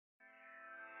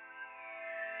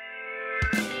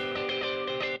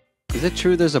Is it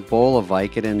true there's a bowl of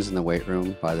Vicodins in the weight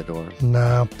room by the door?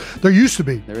 No, there used to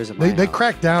be. There is. They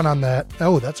cracked down on that.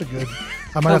 Oh, that's a good.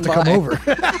 I might have to come over.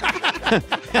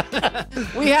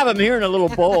 We have them here in a little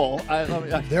bowl.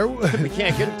 We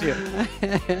can't get it to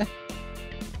you.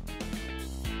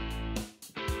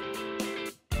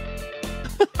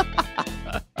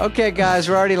 Okay, guys,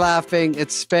 we're already laughing.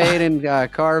 It's Spade and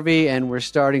Carvey, and we're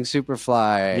starting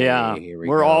Superfly. Yeah,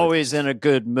 we're always in a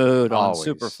good mood on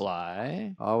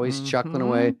Superfly. Always chuckling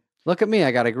away. Look at me.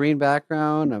 I got a green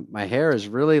background. My hair is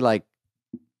really like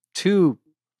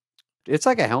it's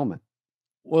like a helmet.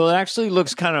 Well, it actually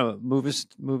looks kind of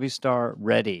movie star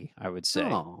ready, I would say.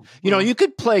 Oh, you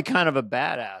could play kind of a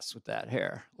badass with that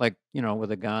hair, like,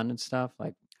 with a gun and stuff.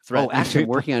 Like, actually, I'm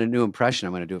working on a new impression.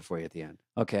 I'm going to do it for you at the end.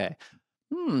 Okay.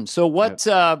 So what?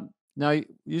 Now,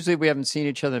 usually we haven't seen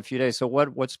each other in a few days. So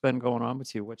what's been going on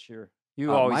with you?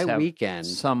 Always my have weekend?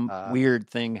 Some weird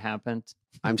thing happened.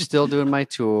 I'm still doing my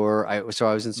tour. So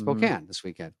I was in Spokane this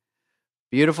weekend.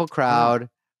 Beautiful crowd.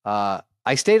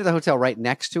 I stayed at the hotel right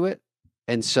next to it,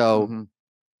 and so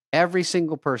every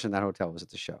single person in that hotel was at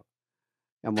the show.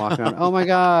 I'm walking around. Oh my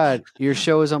God, your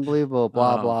show is unbelievable.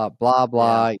 Blah blah blah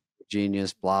blah. Yeah.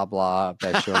 Genius, blah blah.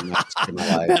 Best show in my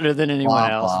life. Better than anyone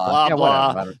else. Blah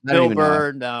blah. Whatever. Bill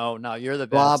Burr, no, you're the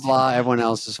best. Blah blah. Everyone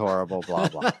else is horrible. Blah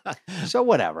blah. So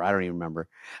whatever. I don't even remember.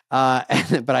 But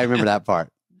I remember that part.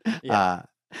 Yeah.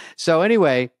 So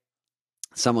anyway,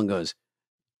 someone goes,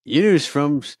 "You know,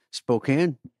 from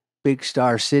Spokane, big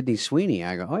star Sydney Sweeney."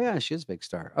 I go, "Oh yeah, she is a big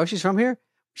star. Oh, she's from here.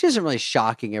 She isn't really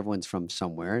shocking. Everyone's from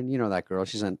somewhere, and you know that girl.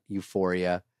 She's on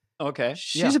Euphoria. Okay,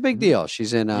 she's a big deal.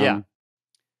 She's in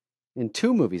in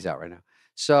 2 movies out right now."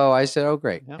 So I said, "Oh,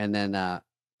 great." Yeah. And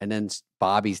then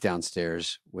Bobby's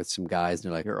downstairs with some guys,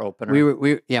 and they're like, "Your opener?"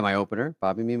 My opener,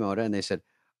 Bobby Mimota, and they said,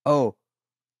 "Oh,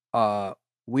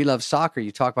 we love soccer.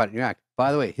 You talk about it in your act.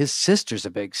 By the way, his sister's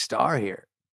a big star here."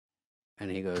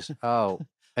 And he goes, "Oh,"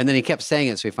 and then he kept saying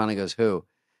it, so he finally goes, "Who?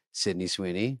 Sydney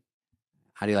Sweeney.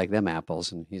 How do you like them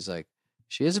apples?" And he's like,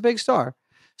 "She is a big star."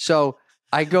 So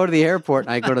I go to the airport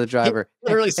and I go to the driver. He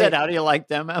literally said, "How do you like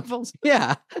them apples?"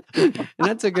 Yeah. And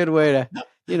that's a good way to,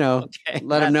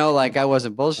 let him know like I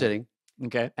wasn't bullshitting.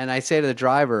 Okay. And I say to the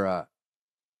driver,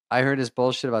 I heard his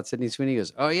bullshit about Sydney Sweeney. He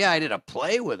goes, "Oh yeah, I did a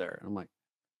play with her." And I'm like,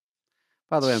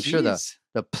 by the way, I'm sure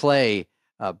the play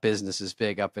business is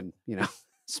big up in,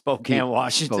 Spokane,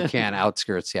 Washington. Spokane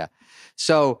outskirts. Yeah.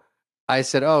 So I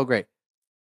said, "Oh, great."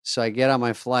 So I get on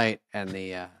my flight and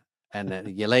the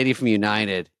lady from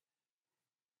United,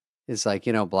 it's like,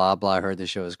 blah, blah. I heard the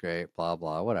show is great, blah,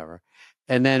 blah, whatever.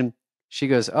 And then she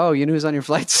goes, "Oh, you know who's on your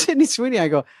flight? Sydney Sweeney." I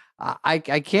go, I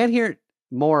can't hear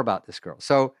more about this girl.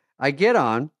 So I get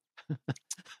on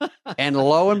and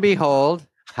lo and behold,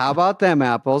 how about them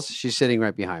apples? She's sitting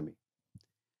right behind me.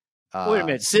 Wait a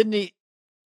minute. Sydney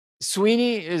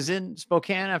Sweeney is in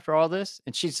Spokane after all this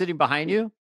and she's sitting behind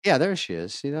you? Yeah, there she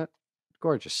is. See that?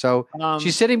 Gorgeous. So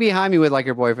she's sitting behind me with like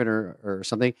her boyfriend or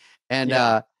something.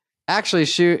 And actually,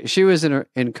 she was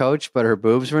in coach, but her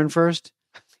boobs were in first.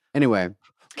 Anyway,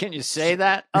 can you say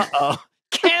that? Uh-oh,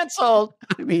 canceled.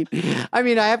 I mean,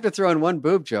 I have to throw in one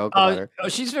boob joke about her. Oh,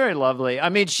 she's very lovely. I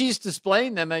mean, she's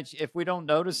displaying them. If we don't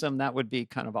notice them, that would be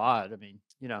kind of odd. I mean,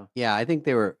 Yeah, I think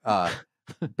they were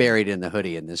buried in the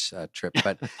hoodie in this trip,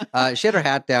 but she had her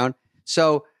hat down.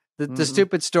 So the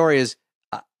stupid story is.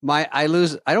 I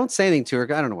don't say anything to her.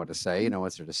 I don't know what to say.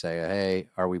 What's there to say? Hey,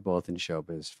 are we both in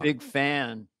showbiz?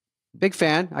 Fine. Big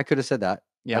fan. I could have said that.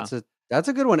 Yeah. That's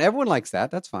a good one. Everyone likes that.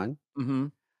 That's fine. Mm-hmm.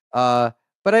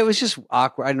 But it was just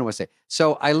awkward. I didn't know what to say.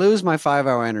 So I lose my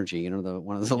 5-hour energy,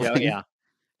 one of the yeah.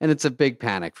 And it's a big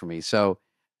panic for me. So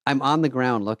I'm on the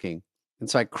ground looking. And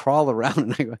so I crawl around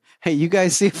and I go, "Hey, you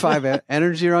guys see 5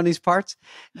 energy on these parts?"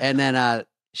 And then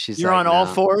you're on all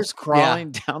fours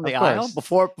crawling down the aisle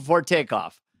before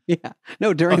takeoff. Yeah.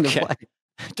 No, during the flight.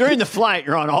 During the flight,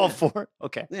 you're on all four.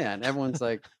 Okay. Yeah. And everyone's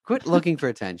like, "Quit looking for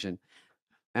attention."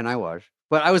 And I was.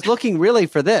 But I was looking really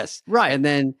for this. Right. And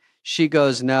then she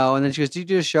goes, "No." And then she goes, "Do you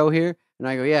do a show here?" And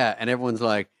I go, "Yeah." And everyone's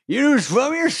like, "You was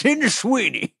from here, Sydney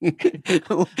Sweeney."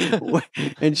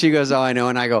 And she goes, "Oh, I know."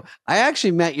 And I go, "I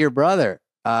actually met your brother.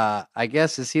 I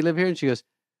guess, does he live here?" And she goes,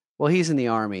 "Well, he's in the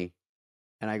Army."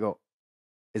 And I go,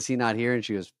 "Is he not here?" And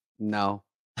she goes, "No."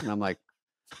 And I'm like,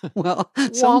 well,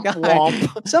 some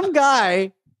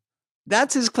guy,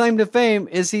 that's his claim to fame,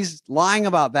 is he's lying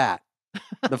about that.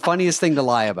 The funniest thing to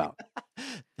lie about.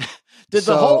 Did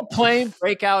the whole plane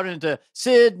break out into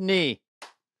Sydney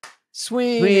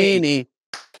Sweeney?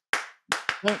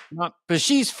 But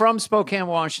she's from Spokane,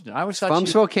 Washington. I was from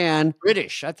Spokane,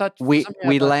 British. I thought we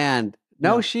land.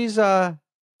 No, she's a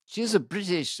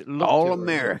British all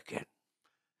American.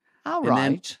 All And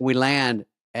then right. we land,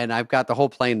 and I've got the whole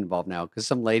plane involved now because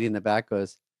some lady in the back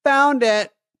goes, "Found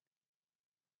it."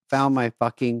 Found my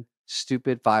fucking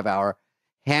stupid 5-hour,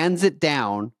 hands it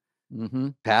down Mm-hmm.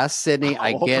 past Sydney.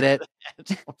 I All get over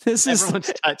it. This is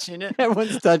Everyone's touching it.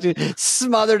 everyone's touching,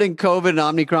 smothered in COVID and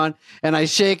Omicron. And I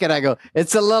shake it. I go,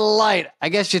 "It's a little light. I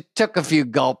guess you took a few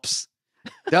gulps.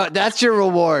 That's your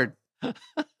reward."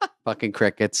 Fucking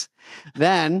crickets.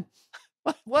 Then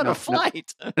What No, a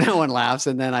flight. no one laughs.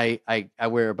 And then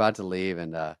we're about to leave.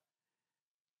 And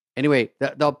anyway,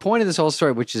 the point of this whole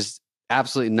story, which is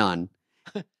absolutely none,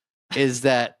 is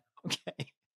that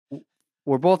Okay.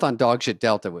 we're both on dog shit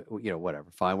Delta. Whatever.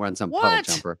 Fine. We're on some puddle What?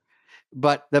 jumper.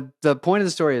 But the point of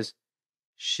the story is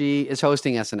she is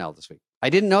hosting SNL this week. I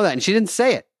didn't know that, and she didn't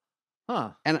say it.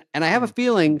 Huh. And I have a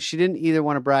feeling she didn't either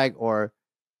want to brag or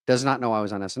does not know I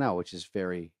was on SNL, which is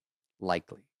very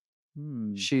likely.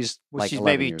 She's Well, like she's 11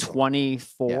 maybe years old.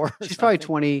 24. Yeah. or She's probably something.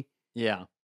 24. Yeah.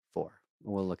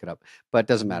 We'll look it up, but it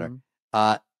doesn't matter.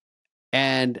 Mhm.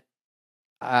 And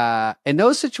in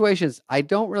those situations, I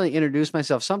don't really introduce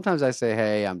myself. Sometimes I say,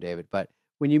 "Hey, I'm David." But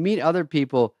when you meet other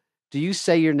people, do you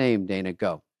say your name, Dana?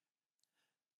 Go.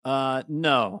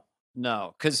 No,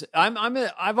 because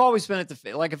I've always been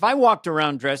at like if I walked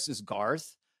around dressed as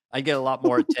Garth, I get a lot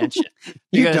more attention.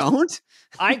 You Because don't?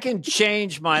 I can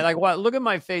change my look at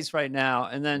my face right now,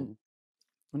 and then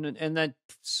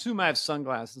assume I have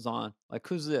sunglasses on. Like,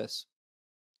 who's this?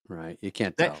 Right. You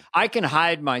can't tell. I can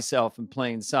hide myself in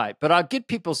plain sight, but I'll get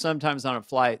people sometimes on a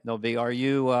flight, and they'll be, "Are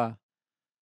you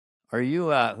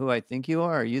who I think you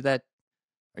are? Are you that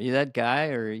guy?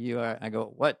 Or are you?" I go,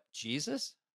 "What,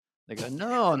 Jesus?" They go,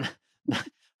 "No."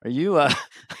 Are you? Are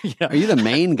you the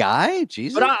main guy?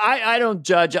 Jesus. But I don't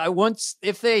judge.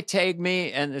 If they take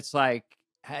me and it's like,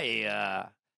 "Hey,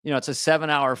 it's a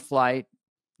 7-hour flight,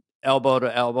 elbow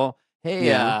to elbow. Hey,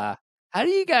 Yeah. how do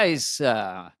you guys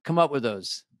come up with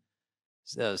those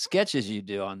sketches you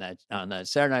do on that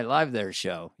Saturday Night Live there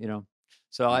show?"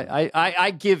 So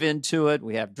I give into it.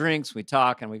 We have drinks, we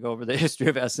talk, and we go over the history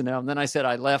of SNL. And then I said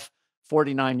I left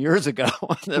 49 years ago.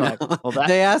 They're like, "Well,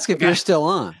 they ask if you're still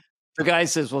on." The guy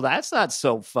says, "Well, that's not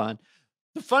so fun."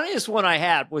 The funniest one I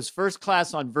had was first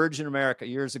class on Virgin America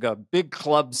years ago, big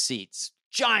club seats,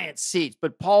 giant seats,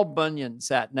 but Paul Bunyan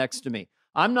sat next to me.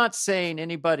 I'm not saying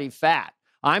anybody fat.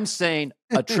 I'm saying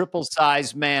a triple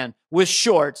size man with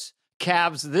shorts,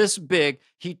 calves this big.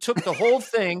 He took the whole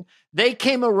thing. They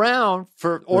came around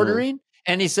for ordering,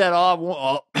 and he said,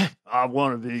 "Oh, I want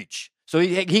one of each." So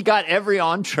he got every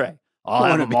entree. I'll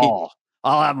have them all.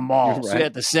 You're So right. we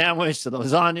had the sandwich, the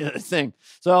lasagna, the thing.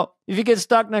 So if you get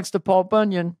stuck next to Paul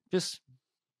Bunyan, just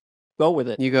go with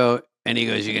it. You go, and he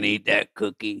goes, "You're gonna eat that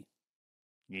cookie.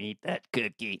 You eat that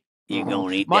cookie. You're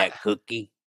gonna eat that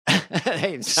cookie."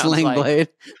 Hey, it sounds Sling like- blade.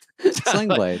 sounds Sling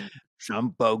like- blade.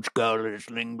 Some folks call it a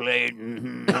sling blade.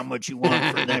 How much you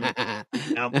want for them? I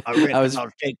I reckon was- I'll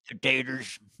take the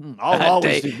taters.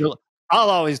 I'll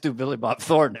always do Billy Bob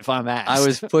Thornton if I'm asked. I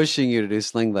was pushing you to do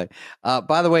sling blade.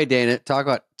 By the way, Dana, talk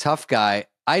about tough guy.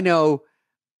 I know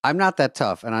I'm not that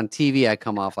tough, and on TV I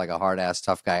come off like a hard ass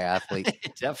tough guy athlete.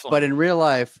 Definitely. But in real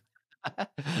life,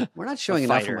 we're not showing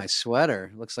enough of fighter. my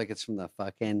sweater. It looks like it's from the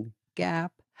fucking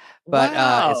Gap, but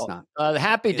it's not. The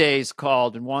Happy Days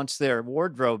called and wants their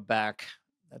wardrobe back.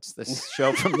 That's the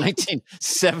show from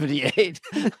 1978.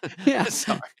 Yeah.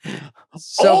 Sorry.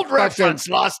 So Old fucking- reference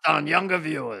lost on younger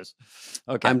viewers.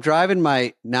 Okay. I'm driving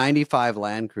my 95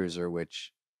 Land Cruiser,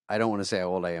 which I don't want to say how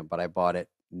old I am, but I bought it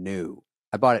new.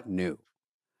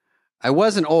 I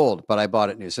wasn't old, but I bought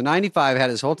it new. So 95 had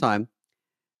this whole time.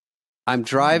 I'm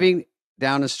driving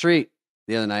down the street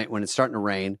the other night when it's starting to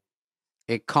rain.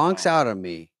 It conks out on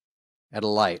me at a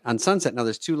light on Sunset. Now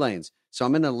there's 2 lanes. So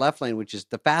I'm in the left lane, which is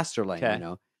the faster lane,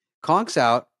 Okay. Conks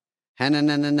out.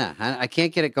 I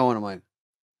can't get it going. I'm like,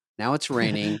 now it's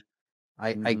raining.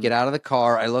 I get out of the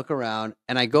car. I look around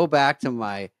and I go back to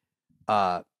my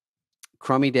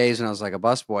crummy days when I was like a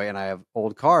busboy, and I have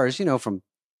old cars, from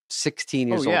 16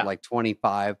 years yeah. old, like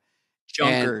 25.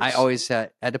 Junkers. And I always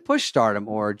had to push start them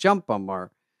or jump them,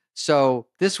 so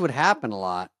this would happen a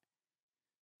lot.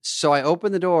 So I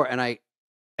open the door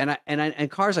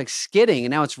and cars like skidding,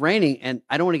 and now it's raining and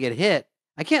I don't want to get hit.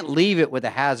 I can't leave it with the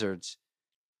hazards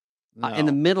in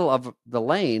the middle of the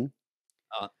lane.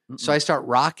 So I start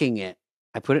rocking it.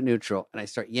 I put it neutral and I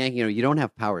start yanking. You don't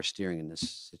have power steering in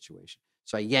this situation.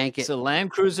 So I yank it. So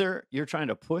Land Cruiser, you're trying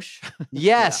to push?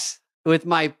 Yes. With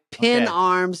my pin Okay.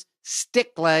 arms,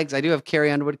 stick legs. I do have Carrie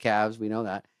Underwood calves. We know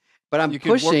that. But I'm You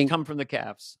could pushing. come from the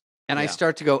calves. And I Yeah.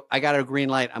 start to go, I got a green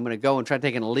light. I'm going to go and try to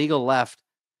take an illegal left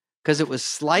because it was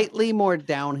slightly more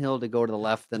downhill to go to the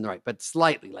left than the right, but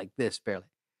slightly like this, barely.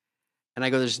 And I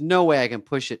go, there's no way I can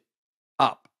push it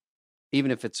up,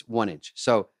 even if it's 1 inch.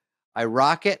 So I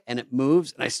rock it and it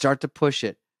moves and I start to push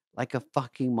it like a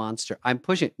fucking monster. I'm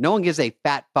pushing it. No one gives a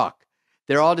fat fuck.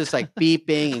 They're all just like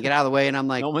beeping and get out of the way. And I'm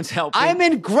like, No one's helping. I'm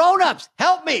in grown-ups.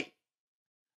 Help me.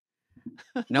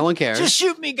 No one cares. Just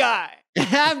shoot me, guy.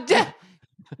 I'm dead.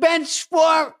 Bench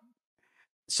for.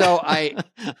 So I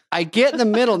get in the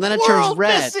middle and then it turns World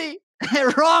red. Missy.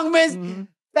 Wrong miss.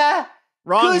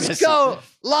 Wrong Missy. Cusco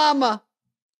llama.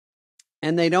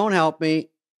 And they don't help me.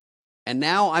 And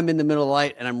now I'm in the middle of the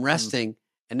light and I'm resting.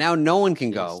 And now no one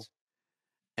can go.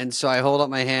 And so I hold up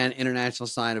my hand, international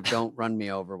sign of don't run me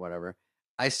over, whatever.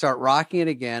 I start rocking it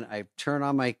again. I turn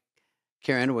on my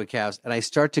Carrie Underwood calves and I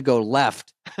start to go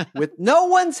left with no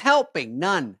one's helping,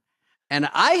 none. And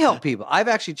I help people. I've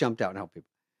actually jumped out and helped people.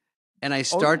 And I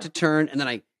start to turn and then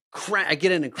I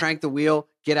get in and crank the wheel,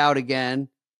 get out again.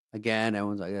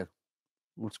 Everyone's like,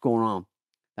 what's going on?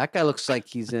 That guy looks like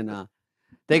he's in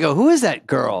they go, who is that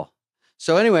girl?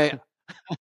 So anyway,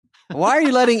 why are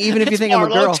you letting, even if you think I'm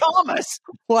a girl, Thomas.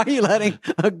 why are you letting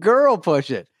a girl push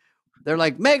it? They're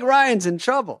like, Meg Ryan's in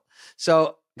trouble.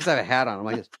 So, because I have a hat on, I'm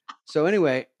like this. So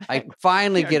anyway, I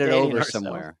finally get it over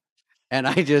somewhere. And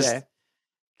I just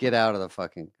get out of the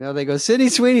fucking, they go, Sydney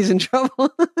Sweeney's in trouble.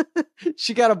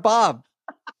 She got a bob.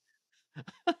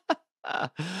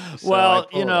 Well,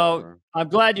 I'm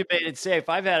glad you made it safe.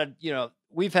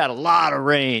 We've had a lot of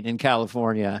rain in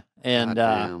California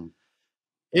and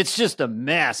it's just a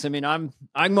mess. I mean, I'm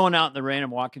going out in the rain.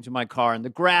 I'm walking to my car and the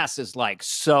grass is like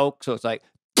soaked. So it's like,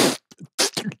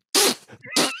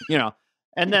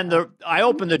 and then I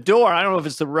open the door. I don't know if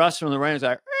it's the rust from the rain. It's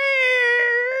like,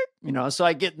 so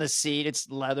I get in the seat. It's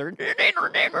leather.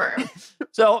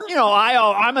 So,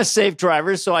 I'm a safe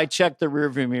driver. So I check the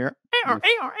rearview mirror,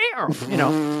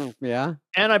 Yeah.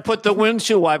 And I put the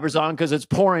windshield wipers on because it's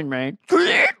pouring rain.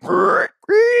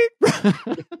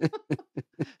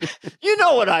 You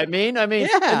know what I mean? And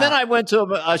then I went to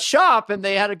a shop and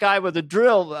they had a guy with a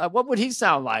drill. What would he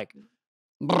sound like?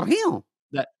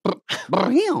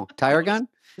 Tire gun?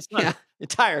 It's not a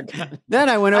tire gun. Then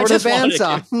I went over to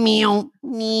bandsaw. Meow,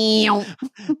 meow.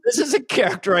 This is a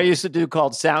character I used to do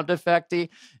called Sound Effecty.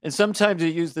 And sometimes you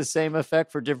use the same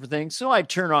effect for different things. So I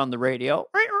turn on the radio.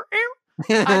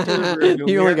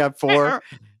 You only got 4.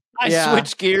 I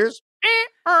switch gears.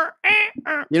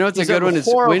 It's a good one. It's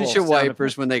windshield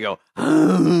wipers when they go,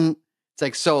 it's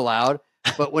like so loud.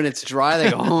 But when it's dry, they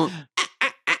go,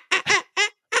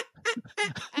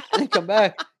 they come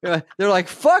back. They're like,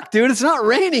 fuck, dude, it's not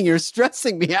raining. You're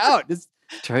stressing me out. Just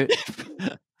try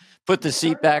put the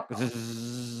seat back.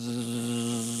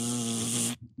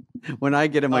 When I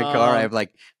get in my car, I have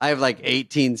like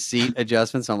 18 seat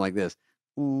adjustments. So I'm like this.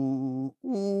 You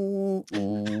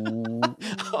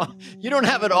don't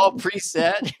have it all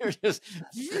preset. You're just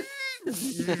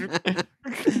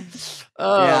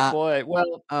boy.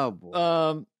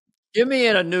 Well, give me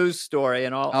a news story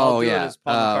and I'll do it as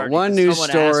Paul McCartney, one news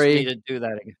story. Asked me to do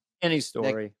that again. Any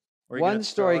story. One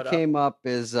story came up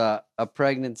is a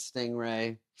pregnant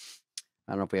stingray.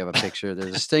 I don't know if we have a picture.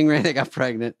 There's a stingray that got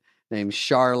pregnant named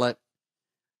Charlotte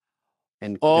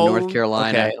in North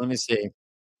Carolina. Okay, let me see.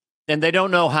 And they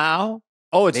don't know how?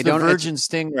 Oh, it's the virgin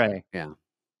stingray. Yeah.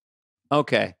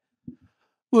 Okay.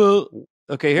 Well,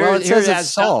 okay. Here it says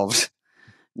it's solved.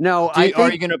 No, are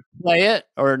you going to play it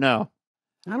or no?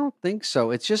 I don't think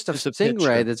so. It's just a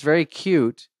stingray that's very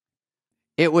cute.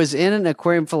 It was in an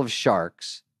aquarium full of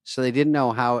sharks, so they didn't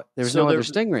know how. There's no other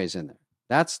stingrays in there.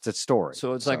 That's the story.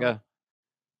 So it's like a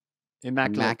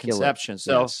immaculate conception.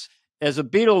 So as a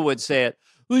Beatle would say it,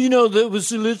 well, there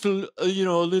was a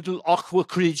little aqua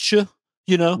creature,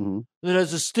 that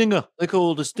has a stinger. They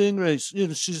call the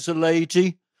stingrays. She's a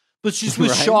lady, but she's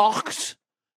with sharks,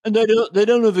 and they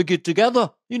don't ever get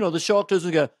together. The shark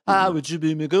doesn't go, would you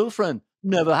be my girlfriend?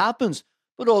 Never happens.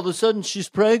 But all of a sudden, she's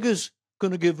preggers,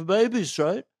 going to give her babies,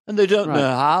 right? And they don't know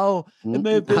how. It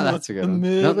may have been a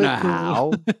miracle. Don't know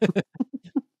how.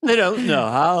 They don't know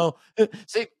how.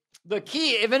 See, the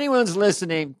key, if anyone's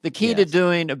listening, the key to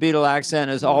doing a Beatle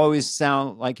accent is always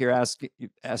sound like you're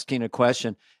asking a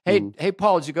question. Hey,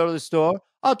 Paul, did you go to the store?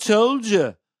 I told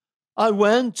you. I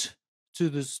went to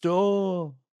the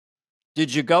store.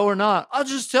 Did you go or not? I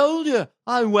just told you.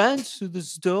 I went to the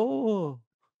store.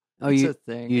 Oh, you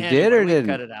did or didn't?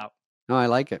 Cut it out. No, I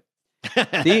like it.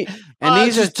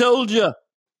 Told you.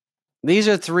 These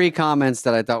are 3 comments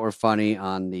that I thought were funny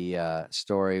on the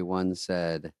story. One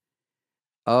said,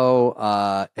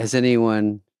 has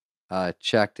anyone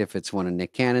checked if it's one of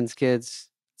Nick Cannon's kids?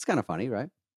 It's kind of funny, right?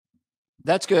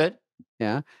 That's good.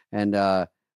 Yeah. And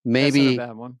maybe that's not a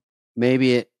bad one.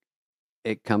 Maybe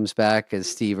it comes back as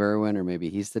Steve Irwin, or maybe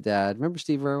he's the dad. Remember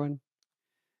Steve Irwin?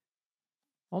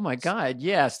 Oh my God.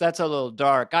 Yes, that's a little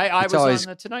dark. I It's was always-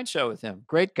 on the Tonight Show with him.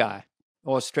 Great guy.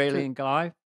 Australian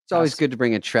guy. It's always Passed good to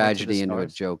bring a went to the tragedy into a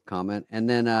stars. joke comment. And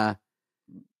then the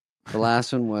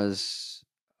last one was,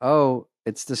 oh,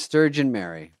 it's the Sturgeon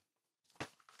Mary.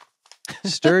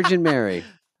 Sturgeon Mary.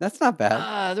 That's not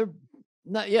bad. They're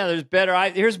not, yeah, there's better.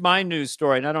 Here's my news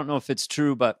story, and I don't know if it's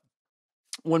true, but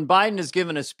when Biden is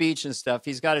giving a speech and stuff,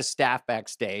 he's got his staff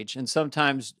backstage, and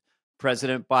sometimes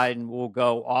President Biden will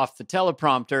go off the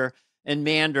teleprompter and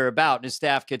meander about, and his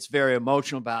staff gets very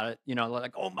emotional about it. You know,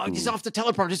 like, oh my, he's off the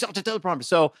teleprompter, he's off the teleprompter.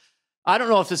 So I don't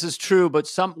know if this is true, but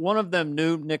one of them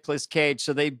knew Nicolas Cage,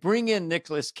 so they bring in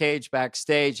Nicolas Cage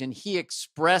backstage, and he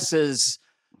expresses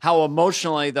how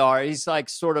emotionally they are. He's like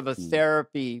sort of a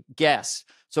therapy guest.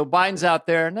 So Biden's out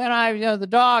there, and then the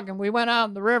dog, and we went out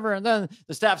in the river, and then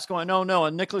the staff's going, no, no.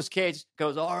 And Nicolas Cage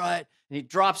goes, all right. And he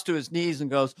drops to his knees and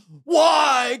goes,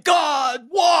 why, God,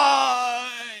 why?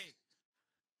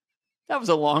 That was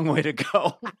a long way to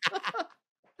go.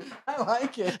 I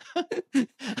like it.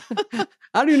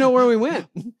 How do you know where we went?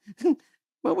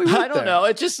 Well, we went I don't there. know.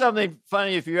 It's just something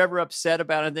funny. If you're ever upset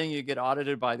about anything, you get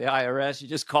audited by the IRS. You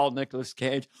just call Nicolas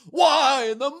Cage, why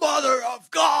in the mother of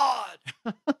God?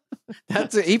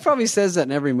 He probably says that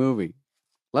in every movie.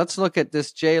 Let's look at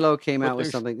this. J-Lo came But out with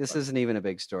there's- something. This isn't even a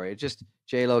big story. It just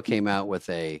J-Lo came out with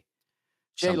a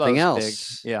J-Lo's something big.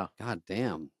 else. Yeah. God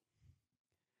damn.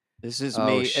 This is Oh,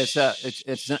 me.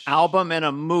 It's an album and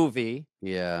a movie,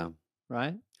 Yeah.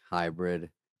 right? Hybrid.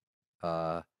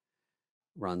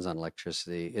 Runs on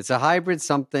electricity. It's a hybrid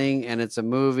something, and it's a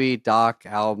movie, doc,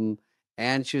 album,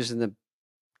 and she was in the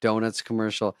donuts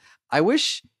commercial.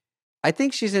 I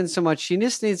think she's in so much, she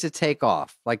just needs to take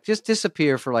off. Like, just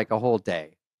disappear for like a whole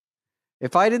day.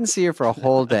 If I didn't see her for a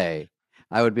whole day,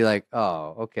 I would be like,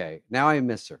 oh, okay. Now I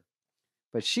miss her.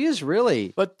 But she is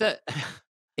really But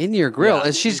in your grill. Yeah,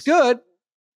 And she's good.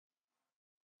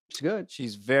 She's good.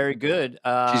 she's very good.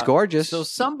 She's gorgeous. So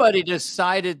somebody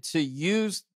decided to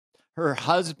use her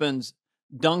husband's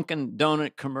Dunkin'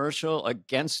 Donut commercial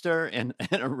against her in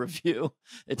a review.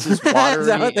 It's as watery Is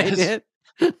that what they as- did?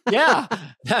 Yeah,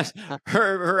 that's,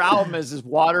 her album is as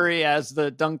watery as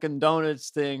the Dunkin' Donuts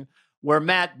thing. Where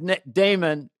Matt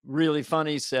Damon, really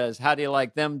funny, says, "How do you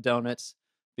like them donuts?"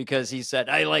 Because he said,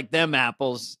 "I like them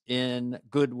apples" in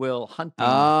Goodwill Hunting.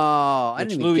 Oh, I which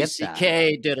didn't even Louis get that.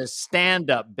 C.K. did a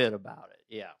stand-up bit about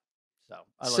it. Yeah. So,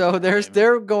 I like So Matt Damon.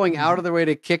 they're going out of their way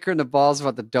to kick her in the balls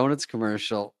about the donuts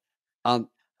commercial. Oh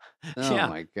Yeah.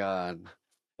 my God.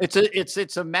 It's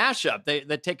a mashup. They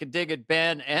take a dig at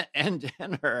Ben and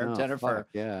her, Oh, Jennifer, fuck,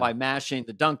 yeah. by mashing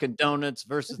the Dunkin' Donuts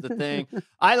versus the thing.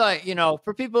 I like,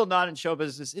 for people not in show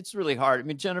business, it's really hard. I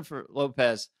mean, Jennifer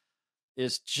Lopez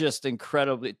is just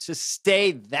incredibly, to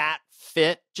stay that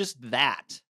fit, just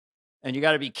that. And you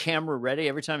got to be camera ready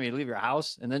every time you leave your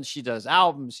house. And then she does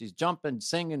albums, she's jumping,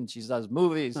 singing, she does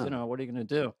movies. Huh. What are you going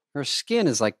to do? Her skin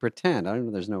is like pretend. I don't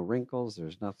know. There's no wrinkles.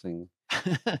 There's nothing.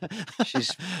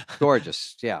 She's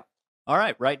gorgeous. Yeah. All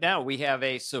right. Right now, we have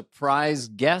a surprise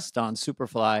guest on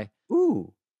Superfly,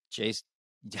 Ooh. Jason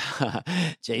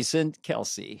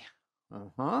Kelce.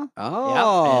 Uh-huh. Oh.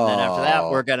 Yep. And then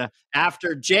after that,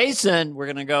 after Jason, we're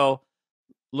going to go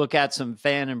look at some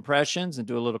fan impressions and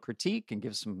do a little critique and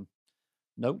give some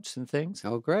notes and things.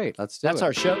 Oh, great. Let's do That's it.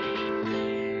 our show.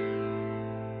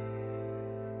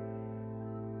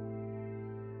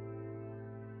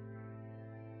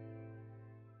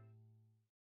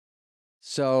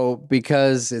 So,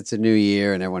 because it's a new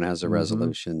year and everyone has their Mhm.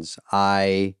 resolutions,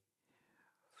 I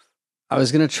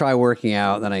was going to try working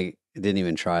out, then I didn't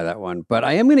even try that one. But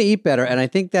I am going to eat better, and I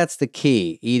think that's the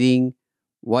key: eating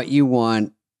what you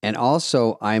want. And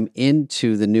also, I'm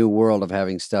into the new world of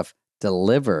having stuff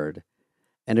delivered.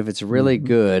 And if it's really Mhm.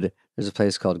 good, there's a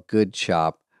place called Good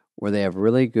Chop where they have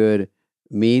really good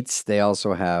meats. They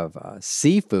also have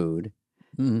seafood,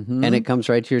 Mhm. and it comes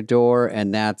right to your door.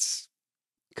 And that's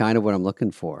kind of what I'm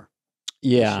looking for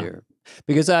this Yeah. year.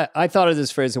 Because I thought of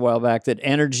this phrase a while back that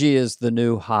energy is the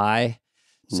new high.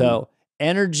 So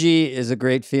energy is a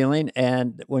great feeling.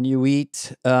 And when you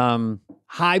eat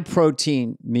high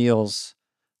protein meals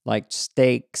like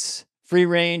steaks, free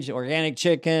range, organic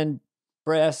chicken,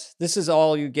 breasts, this is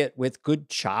all you get with Good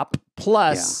Chop,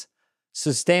 plus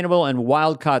sustainable and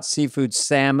wild caught seafood,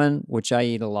 salmon, which I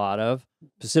eat a lot of,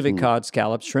 Pacific cod,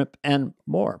 scallops, shrimp, and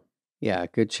more. Yeah,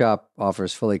 Good Chop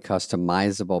offers fully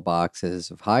customizable boxes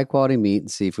of high quality meat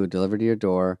and seafood delivered to your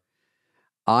door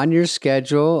on your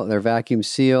schedule. They're vacuum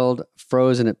sealed,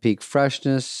 frozen at peak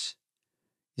freshness.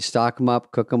 You stock them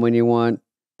up, cook them when you want.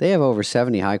 They have over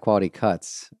 70 high quality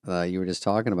cuts you were just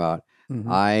talking about.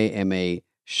 I am a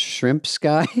shrimps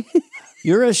guy.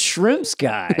 You're a shrimps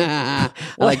guy. I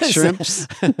like shrimps,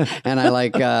 and I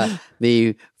like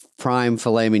the prime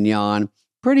filet mignon.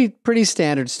 Pretty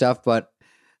standard stuff, but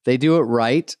they do it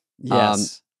right.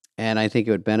 Yes. And I think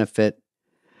it would benefit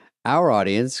our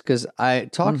audience because I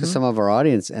talked to some of our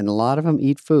audience, and a lot of them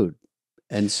eat food.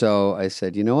 And so I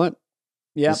said, you know what?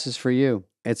 Yeah. This is for you.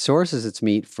 It sources its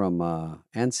meat from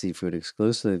and seafood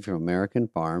exclusively from American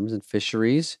farms and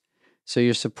fisheries. So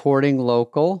you're supporting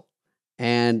local.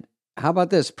 And how about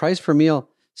this? Price per meal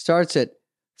starts at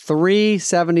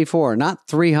 $3.74, not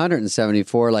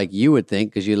 $374 like you would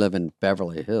think because you live in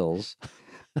Beverly Hills.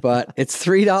 But it's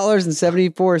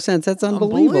 $3.74. That's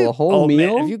unbelievable. A whole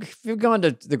meal. Man, have you gone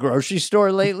to the grocery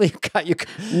store lately?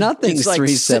 Nothing's like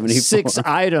 $3.74. Six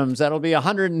items. That'll be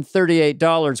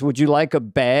 $138. Would you like a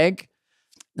bag?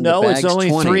 And no, it's only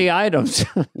 20. 3 items.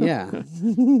 Yeah.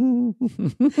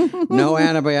 No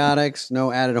antibiotics,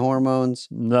 no added hormones.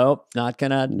 Nope, not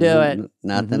gonna do it.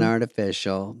 Nothing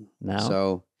artificial. No.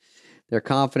 So they're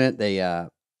confident. They offer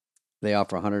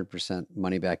 100%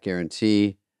 money back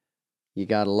guarantee. You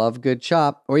got to love Good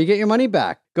Chop or you get your money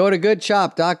back. Go to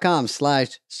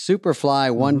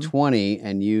goodchop.com/Superfly120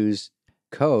 and use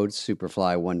code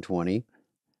Superfly120.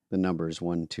 The number is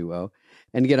 120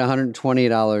 and get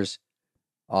 $120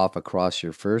 off across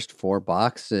your first 4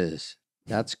 boxes.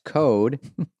 That's code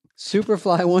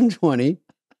Superfly120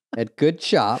 at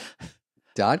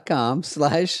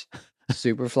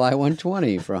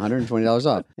goodchop.com/Superfly120 for $120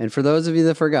 off. And for those of you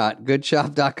that forgot,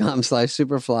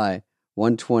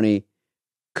 goodchop.com/Superfly120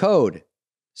 code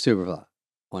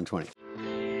Superfly120.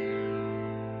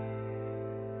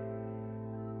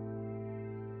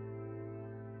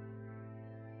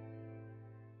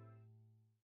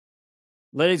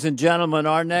 Ladies and gentlemen,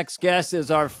 our next guest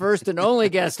is our first and only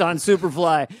guest on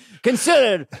Superfly,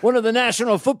 considered one of the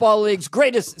National Football League's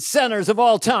greatest centers of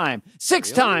all time,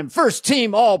 6-time first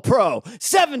team All-Pro,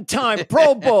 7-time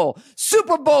Pro Bowl,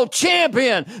 Super Bowl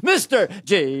champion, Mr.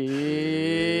 Jason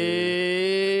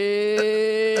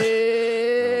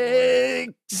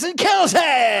Kelce.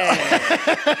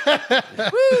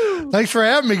 Thanks for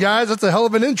having me, guys. That's a hell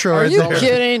of an intro. Are right you there.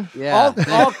 kidding? Yeah.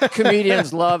 All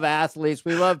comedians love athletes.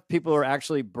 We love people who are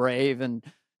actually brave and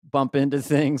bump into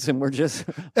things. And we're just,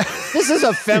 this is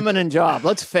a feminine job.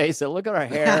 Let's face it. Look at our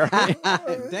hair.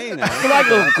 Dana. We're like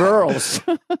little girls.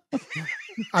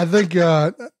 I think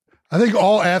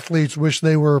all athletes wish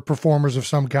they were performers of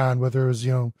some kind, whether it was,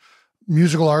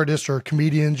 musical artists or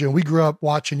comedians. We grew up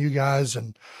watching you guys,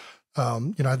 and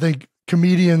I think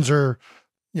comedians are,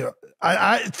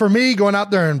 for me, going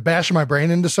out there and bashing my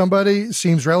brain into somebody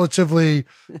seems relatively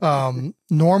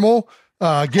normal.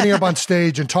 Getting up on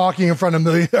stage and talking in front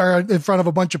of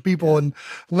a bunch of people and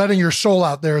letting your soul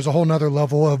out there is a whole nother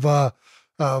level of I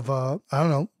don't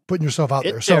know, putting yourself out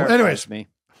there. So, anyways,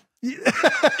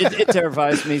 it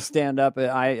terrifies me. Stand up.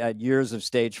 I had years of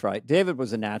stage fright. David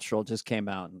was a natural, just came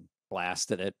out and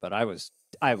blasted it, but I was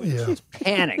just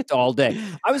panicked all day.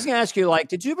 I was going to ask you,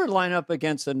 did you ever line up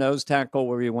against a nose tackle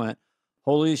where you went,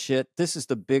 holy shit, this is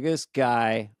the biggest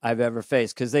guy I've ever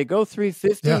faced? Because they go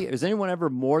 350. Yeah. Is anyone ever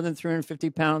more than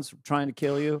 350 pounds trying to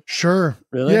kill you? Sure.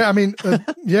 Really? Yeah. I mean,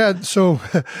 So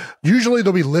usually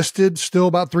they'll be listed still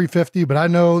about 350, but I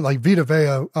know like Vita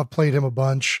Vea, I've played him a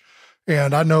bunch.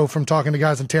 And I know from talking to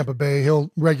guys in Tampa Bay,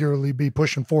 he'll regularly be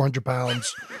pushing 400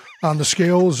 pounds on the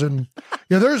scales. And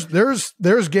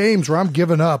there's games where I'm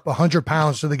giving up 100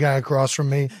 pounds to the guy across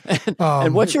from me.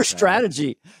 And what's your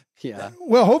strategy? Yeah.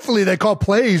 Well, hopefully they call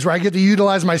plays where I get to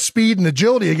utilize my speed and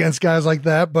agility against guys like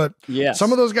that. But yes,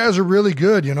 some of those guys are really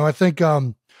good. I think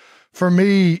for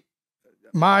me,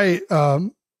 my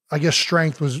I guess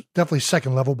strength was definitely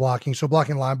second level blocking. So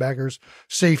blocking linebackers,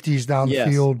 safeties down the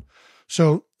field.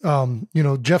 So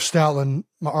Jeff Stoutland,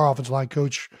 our offensive line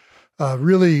coach,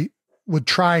 really would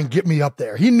try and get me up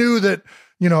there. He knew that,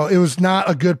 it was not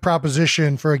a good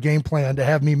proposition for a game plan to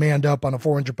have me manned up on a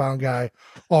 400-pound guy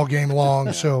all game long.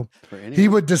 Yeah, so he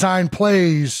would design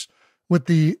plays with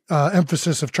the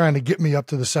emphasis of trying to get me up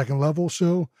to the second level.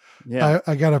 So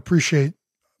I got to appreciate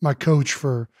my coach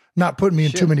for not putting me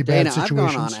in too many bad situations.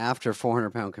 I've gone on after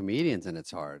 400-pound comedians, and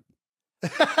it's hard.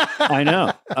 I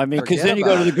know. I mean, because then you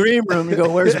go to the green room and you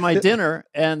go, where's my dinner?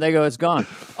 And they go, it's gone.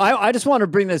 I just want to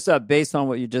bring this up based on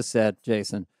what you just said,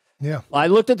 Jason. Yeah. I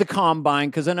looked at the combine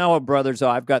because I know how brothers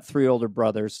are. I've got 3 older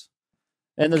brothers,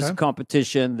 and there's a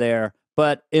competition there.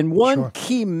 But in one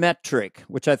key metric,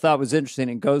 which I thought was interesting,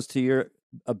 and goes to your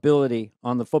ability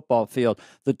on the football field,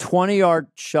 the 20-yard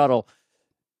shuttle,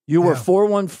 you were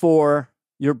 4.14.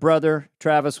 Your brother,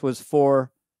 Travis, was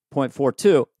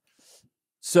 4.42.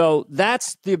 So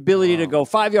that's the ability to go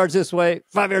 5 yards this way,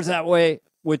 5 yards that way,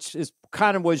 which is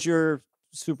kind of was your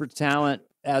super talent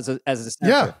as a center.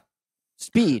 Yeah.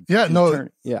 Speed. Yeah, no.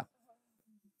 Yeah.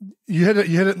 You hit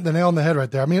it the nail on the head right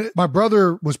there. I mean, my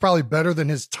brother was probably better than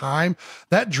his time.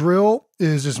 That drill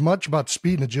is as much about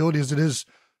speed and agility as it is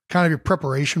kind of your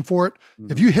preparation for it.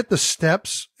 If you hit the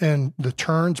steps and the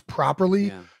turns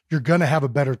properly, you're going to have a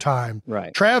better time.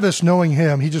 Right. Travis, knowing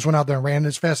him, he just went out there and ran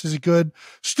as fast as he could.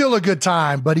 Still a good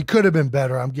time, but he could have been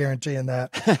better. I'm guaranteeing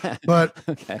that. But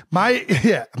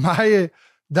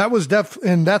that was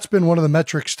and that's been one of the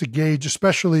metrics to gauge,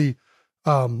 especially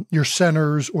your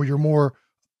centers or your more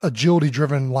agility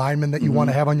driven linemen that you want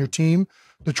to have on your team.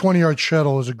 The 20-yard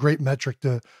shuttle is a great metric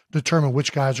to determine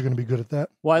which guys are going to be good at that.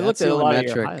 Well, I looked at a lot of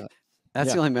your highlights.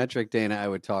 That's the only metric, Dana, I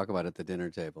would talk about at the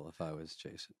dinner table if I was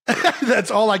Jason.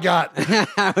 That's all I got.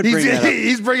 I would bring that up.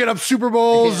 He's bringing up Super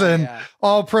Bowls and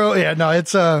all pro. Yeah, no,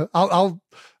 it's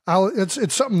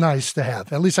it's something nice to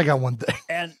have. At least I got one thing.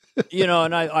 And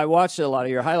and I watched a lot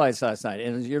of your highlights last night,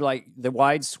 and you're like the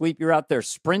wide sweep. You're out there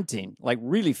sprinting like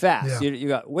really fast. Yeah. You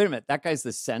got wait a minute, that guy's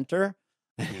the center.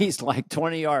 He's like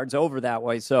 20 yards over that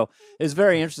way. So it's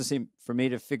very interesting for me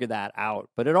to figure that out.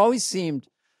 But it always seemed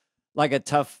like a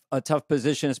tough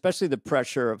position, especially the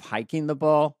pressure of hiking the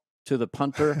ball to the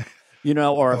punter,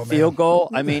 or a field goal.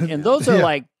 I mean, and those are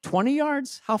like 20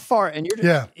 yards. How far? And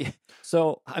you're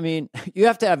So, I mean, you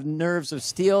have to have nerves of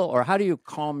steel, or how do you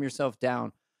calm yourself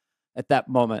down at that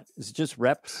moment? Is it just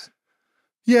reps?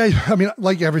 Yeah. I mean,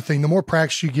 like everything, the more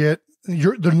practice you get,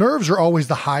 the nerves are always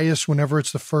the highest whenever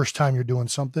it's the first time you're doing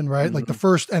something, right? Mm-hmm. Like the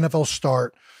first NFL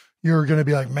start, you're going to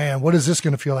be like, man, what is this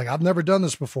going to feel like? I've never done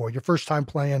this before. Your first time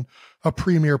playing a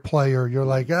premier player, you're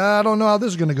like, I don't know how this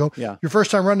is going to go. Yeah. Your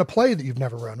first time running a play that you've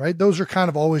never run, right? Those are kind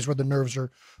of always where the nerves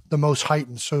are the most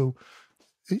heightened. So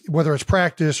whether it's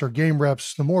practice or game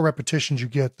reps, the more repetitions you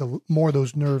get, the more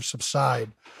those nerves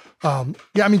subside. I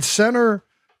mean, center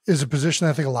is a position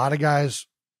I think a lot of guys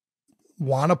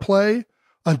want to play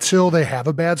until they have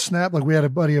a bad snap. Like we had a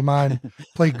buddy of mine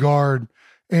play guard,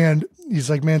 and he's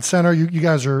like, man, center, you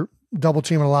guys are double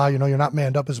teaming a lot. You're not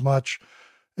manned up as much.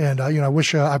 And, I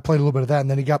wish I played a little bit of that. And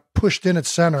then he got pushed in at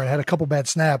center and had a couple bad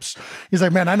snaps. He's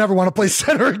like, man, I never want to play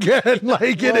center again.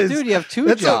 Like it is. Dude, you have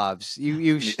two jobs.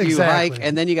 You hike,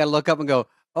 and then you got to look up and go,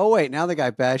 oh, wait, now the guy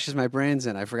bashes my brains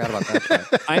in. I forgot about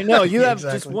that. I know. You have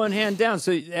just one hand down.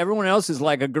 So everyone else is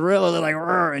like a gorilla. They're like,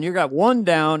 rrr, and you got one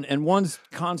down and one's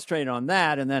concentrating on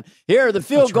that. And then here, the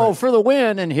field goal for the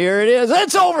win. And here it is.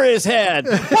 It's over his head.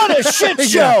 What a shit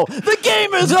show. The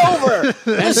game is over.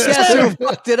 And guess who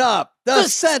fucked it up? The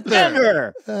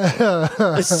center.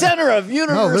 The center of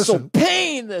universal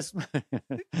pain.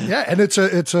 Yeah. And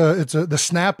the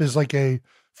snap is like a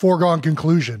foregone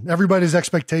conclusion. Everybody's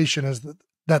expectation is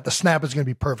that the snap is going to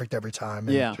be perfect every time.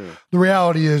 And the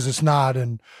reality is it's not.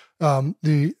 And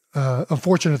the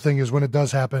unfortunate thing is when it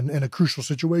does happen in a crucial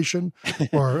situation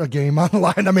or a game on the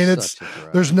line, I mean,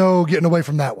 there's no getting away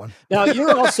from that one. Now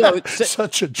you're also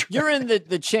such a you're in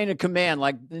the chain of command.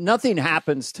 Like nothing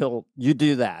happens till you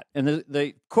do that. And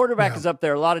the quarterback is up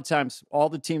there. A lot of times, all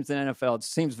the teams in the NFL, it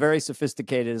seems very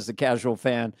sophisticated as a casual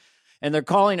fan, and they're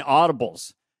calling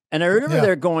audibles. And I remember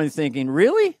they're thinking,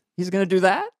 really? He's going to do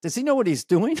that? Does he know what he's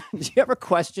doing? Do you ever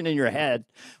question in your head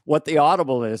what the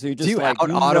audible is? Or you just do you like,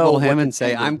 audible him and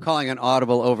say, I'm calling an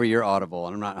audible over your audible,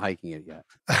 and I'm not hiking it yet?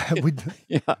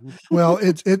 Well,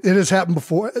 it has happened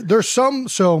before. There's some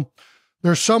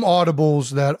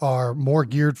audibles that are more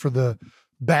geared for the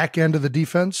back end of the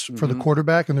defense for the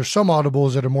quarterback, and there's some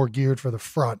audibles that are more geared for the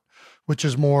front, which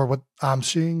is more what I'm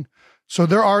seeing. So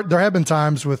there have been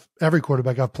times with every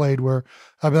quarterback I've played where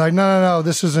I've been like, no,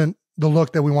 this isn't the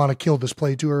look that we want to kill this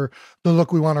play to, or the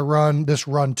look we want to run this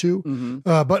run to.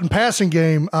 But in passing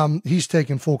game, he's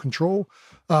taken full control.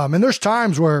 And there's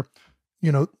times where,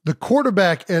 the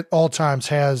quarterback at all times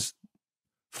has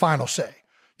final say.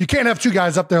 You can't have two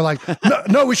guys up there like,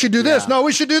 no, we should do this. No,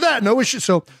 we should do that. No, we should.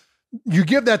 So you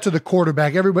give that to the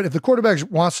quarterback. Everybody, if the quarterback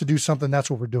wants to do something, that's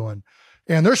what we're doing.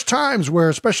 And there's times where,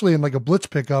 especially in like a blitz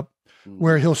pickup,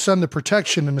 where he'll send the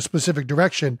protection in a specific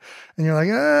direction, and you're like,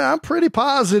 I'm pretty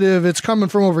positive it's coming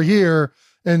from over here.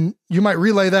 And you might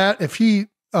relay that. If he,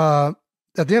 at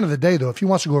the end of the day, though, if he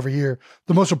wants to go over here,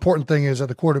 the most important thing is that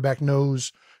the quarterback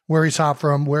knows where he's hot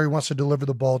from, where he wants to deliver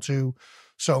the ball to.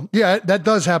 So, yeah, that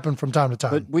does happen from time to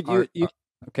time. But would you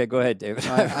okay, go ahead, David.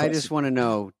 I just want to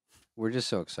know, we're just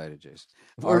so excited, Jason.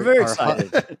 We're very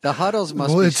excited. The huddles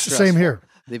must be it's the same here.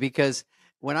 Because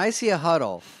when I see a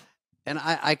huddle, And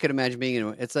I could imagine being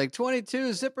in it's like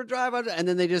 22 zipper drive, and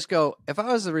then they just go. If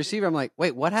I was the receiver, I'm like,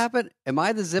 wait, what happened? Am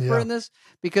I the zipper in this?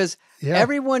 Because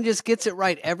everyone just gets it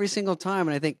right every single time,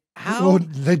 and I think how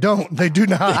they don't. They do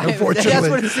not. Unfortunately, that's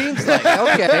what it seems like.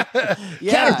 Okay,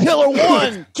 Caterpillar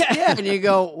won. Yeah, and you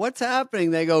go, what's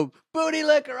happening? They go, booty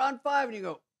liquor on 5, and you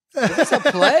go, is this a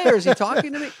play or is he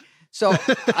talking to me? So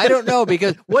I don't know,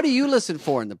 because what do you listen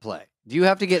for in the play? Do you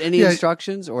have to get any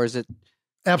instructions, or is it?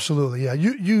 Absolutely. Yeah.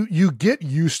 You get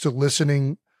used to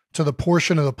listening to the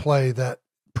portion of the play that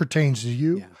pertains to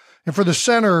you. Yeah. And for the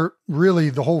center,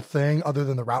 really the whole thing, other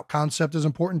than the route concept, is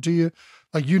important to you.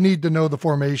 Like, you need to know the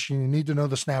formation. You need to know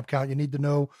the snap count. You need to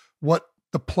know what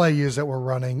the play is that we're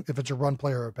running, if it's a run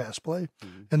play or a pass play,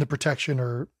 and the protection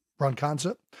or run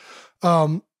concept.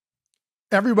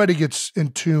 Everybody gets in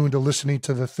tune to listening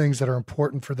to the things that are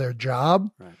important for their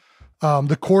job. Right.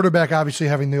 The quarterback, obviously,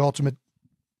 having the ultimate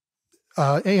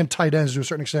and tight ends to a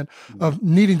certain extent, of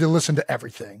needing to listen to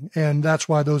everything. And that's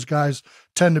why those guys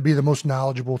tend to be the most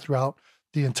knowledgeable throughout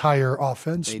the entire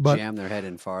offense. They jam their head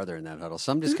in farther in that huddle.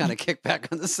 Some just kind of kick back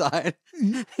on the side.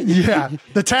 Yeah.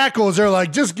 The tackles are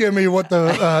like, just give me what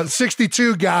the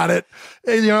 62 got it.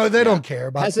 And, they don't care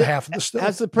about half of the stuff.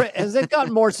 Has it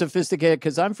gotten more sophisticated?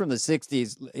 Because I'm from the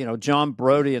 60s, John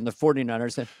Brody and the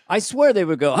 49ers said, I swear they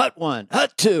would go hut 1,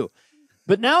 hut 2.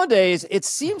 But nowadays, it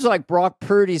seems like Brock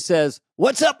Purdy says,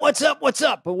 what's up, what's up, what's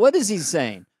up? But what is he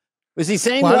saying? Was he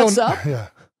saying what's up? Yeah.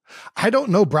 I don't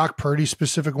know Brock Purdy's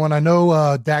specific one. I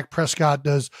know Dak Prescott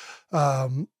does.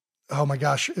 Oh, my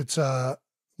gosh. It's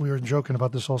we were joking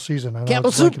about this all season.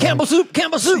 Campbell soup.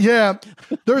 Yeah.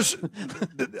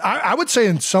 I would say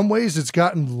in some ways it's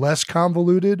gotten less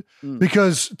convoluted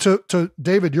because to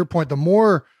David, your point, the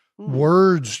more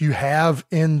words you have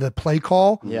in the play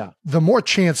call, the more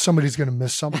chance somebody's going to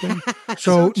miss something.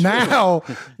 So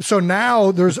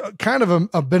now there's kind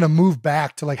of been a move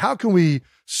back to, like, how can we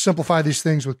simplify these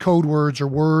things with code words or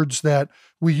words that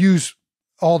we use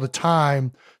all the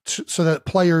time so that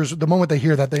players, the moment they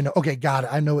hear that, they know, okay, got it.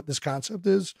 I know what this concept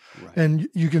is. Right. And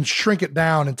you can shrink it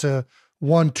down into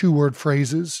 1-2 word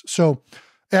phrases. So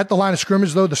at the line of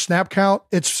scrimmage, though, the snap count,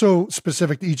 it's so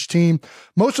specific to each team.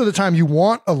 Most of the time you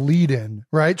want a lead in,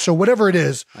 right? So whatever it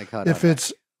is, if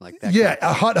it's like that,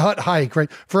 a hut hike, right?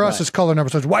 For us, it's color number.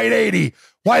 So it's white 80,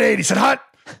 said hut.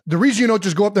 The reason you don't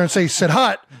just go up there and say said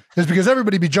hut is because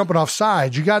everybody be jumping off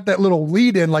sides. You got that little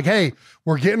lead in, like, hey,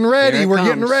 we're getting ready.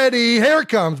 Here it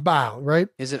comes, bow, right?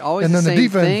 Is it always the same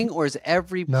thing, or is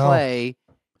every play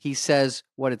he says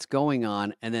what it's going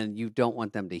on and then you don't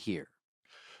want them to hear?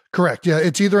 Correct. Yeah.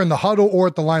 It's either in the huddle or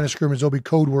at the line of scrimmage. There'll be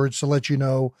code words to let you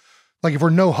know. Like, if we're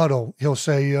no huddle, he'll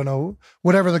say,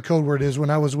 whatever the code word is. When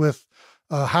I was with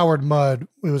Howard Mudd,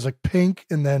 it was like pink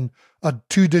and then a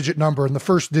 2-digit number. And the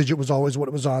first digit was always what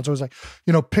it was on. So it was like,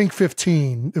 pink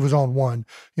 15, it was on 1,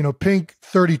 pink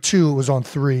 32, it was on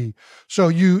 3. So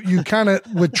you kind of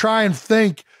would try and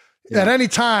think at any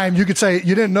time you could say,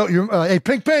 you didn't know hey,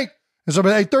 pink. And so,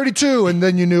 hey, 32, and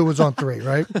then you knew it was on 3,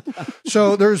 right?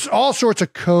 So there's all sorts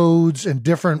of codes and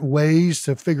different ways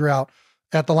to figure out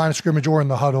at the line of scrimmage or in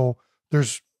the huddle.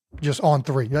 There's just on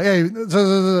 3. Hey,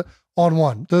 on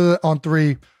 1, on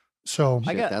 3. So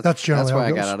that's generally that's why how it I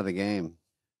goes. got out of the game.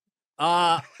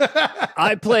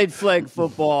 I played flag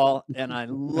football and I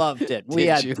loved it. We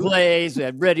had plays, we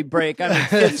had ready break. I'm in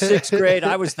 5th, 6th grade.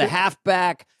 I was the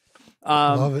halfback.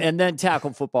 And then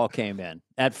tackle football came in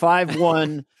at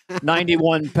 5'1",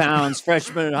 91 pounds,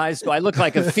 freshman in high school. I looked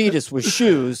like a fetus with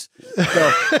shoes.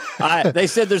 So they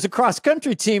said there's a cross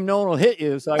country team, no one will hit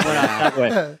you. So I went out that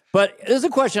way. But there's a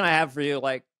question I have for you,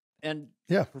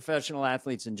 professional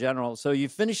athletes in general. So you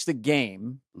finished the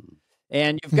game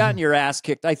and you've gotten your ass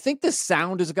kicked. I think the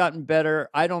sound has gotten better.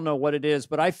 I don't know what it is,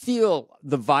 but I feel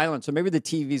the violence, or maybe the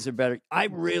TVs are better. I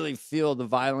really feel the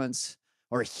violence,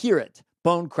 or hear it.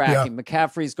 Bone cracking,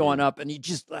 McCaffrey's going up, and you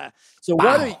just so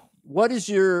what is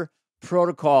your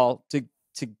protocol to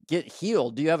get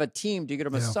healed? Do you have a team? Do you get a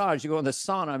massage? You go in the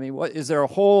sauna? I mean, is there a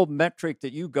whole metric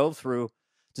that you go through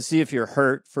to see if you're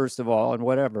hurt, first of all, and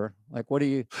whatever? Like, what do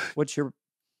you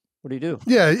do?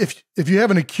 Yeah, if you have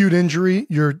an acute injury,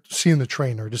 you're seeing the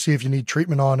trainer to see if you need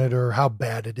treatment on it or how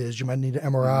bad it is. You might need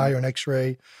an MRI or an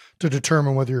X-ray to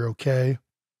determine whether you're okay.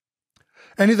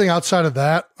 Anything outside of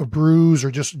that, a bruise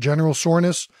or just general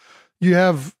soreness, you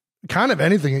have kind of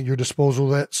anything at your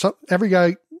disposal. Every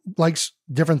guy likes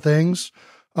different things.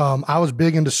 I was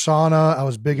big into sauna. I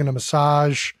was big into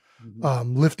massage.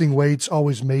 Lifting weights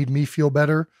always made me feel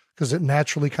better because it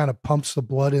naturally kind of pumps the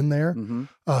blood in there.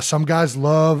 Some guys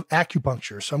love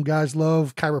acupuncture. Some guys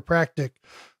love chiropractic.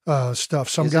 stuff.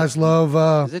 Some guys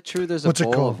love. Is it true there's a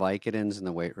bowl of Vicodins in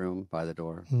the weight room by the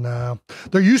door? No,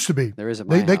 there used to be. There is.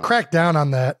 They cracked down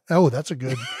on that. Oh, that's a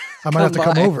good. I might have to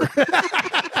come over.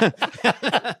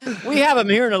 We have them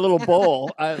here in a little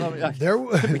bowl.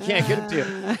 We can't get it to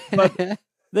you. But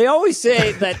they always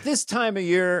say that this time of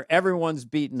year, everyone's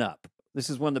beaten up. This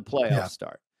is when the playoffs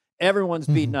start. Everyone's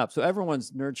beaten up. So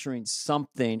everyone's nurturing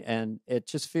something. And it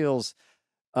just feels,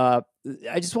 I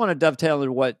just want to dovetail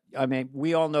into what, I mean,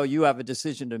 we all know you have a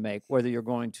decision to make, whether you're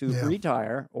going to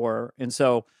retire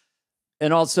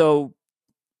and also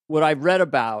what I've read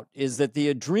about is that the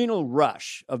adrenal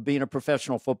rush of being a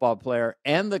professional football player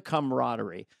and the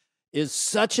camaraderie is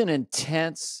such an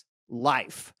intense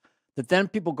life that then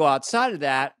people go outside of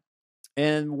that,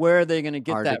 and where are they going to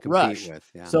get that rush?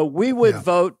 So we would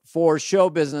vote for show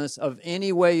business of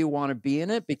any way you want to be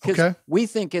in it, because we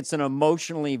think it's an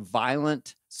emotionally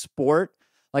violent sport.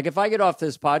 Like if I get off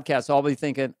this podcast, I'll be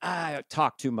thinking, I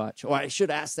talk too much, or I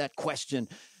should ask that question.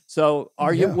 So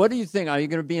what do you think? Are you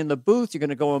going to be in the booth? You're going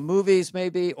to go in movies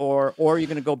maybe, or are you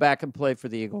going to go back and play for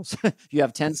the Eagles? You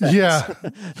have 10 seconds. Yeah.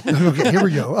 Okay, here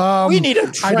we go. We need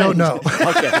a trend. I don't know.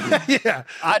 Okay.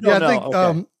 I don't know.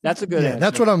 I think, that's a good answer.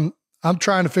 That's what I'm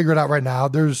trying to figure it out right now.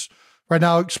 There's right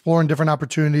now exploring different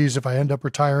opportunities. If I end up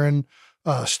retiring,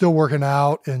 still working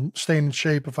out and staying in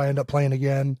shape if I end up playing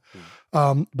again.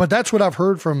 But that's what I've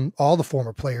heard from all the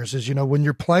former players is, when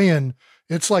you're playing,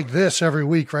 it's like this every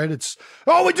week, right? It's,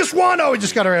 we just won. We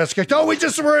just got our ass kicked. We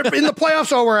just were in the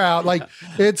playoffs. We're out. Like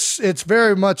it's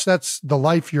very much, that's the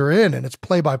life you're in. And it's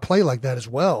play by play like that as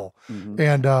well.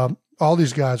 And all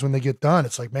these guys, when they get done,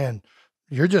 it's like, man,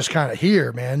 you're just kind of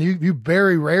here, man. You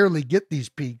very rarely get these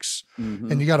peaks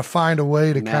and you got to find a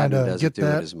way to kind of get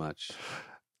that. It as much.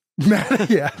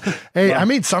 Yeah. Hey, I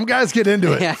mean, some guys get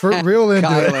into it for real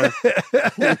into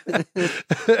it.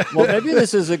 Well, maybe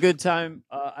this is a good time.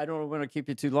 I don't want to keep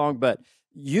you too long, but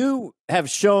you have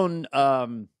shown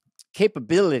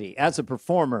capability as a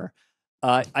performer.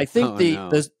 I think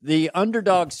the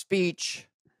underdog speech,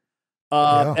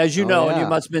 as you know, and you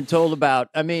must have been told about,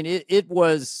 I mean, it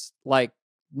was like,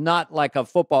 not like a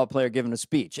football player giving a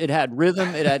speech. It had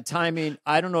rhythm. It had timing.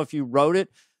 I don't know if you wrote it,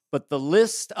 but the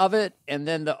list of it and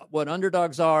then what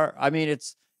underdogs are, I mean,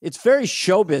 it's very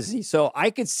show busy. So I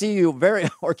could see you very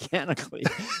organically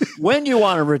when you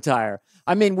want to retire.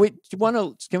 I mean,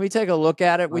 can we take a look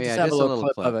at it? We just have a little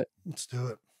clip of it. Let's do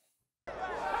it.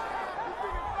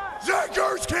 Zach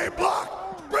Ertz can't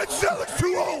block. Brett Selleck's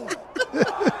too old.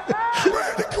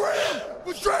 Brandon Graham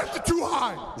was drafted too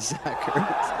high. Zach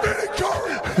Ertz. Vinny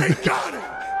Curry ain't got it.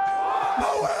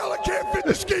 Mo Allen can't fit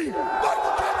the scheme.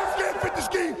 Michael Thomas can't fit the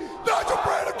scheme. Nigel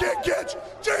Bradham can't catch.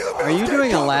 Jalen Mills Are you can't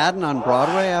doing cover. Aladdin on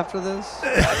Broadway after this?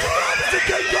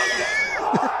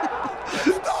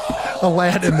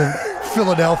 Aladdin, the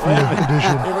Philadelphia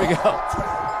edition. Here we go.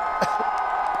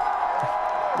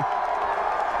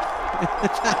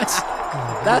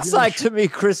 That's like, to me,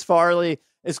 Chris Farley,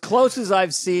 as close as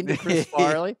I've seen to Chris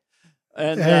Farley.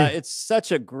 And it's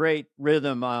such a great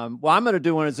rhythm. Well, I'm going to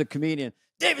do one as a comedian.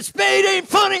 David Spade ain't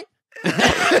funny.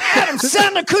 Adam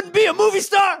Sandler couldn't be a movie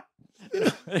star.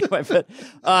 Anyway, but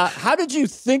how did you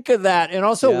think of that? And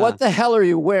also, what the hell are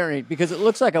you wearing? Because it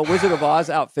looks like a Wizard of Oz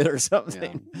outfit or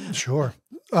something. Yeah. Sure.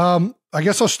 I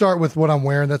guess I'll start with what I'm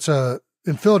wearing. That's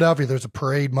in Philadelphia, there's a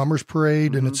parade, Mummers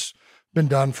Parade, and it's been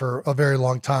done for a very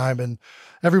long time. And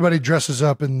everybody dresses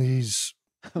up in these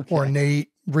ornate,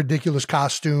 ridiculous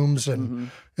costumes.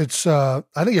 And it's, I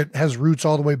think it has roots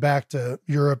all the way back to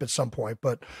Europe at some point,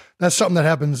 but that's something that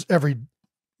happens every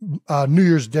New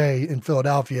Year's Day in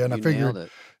Philadelphia. And I figured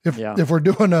if we're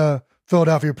doing a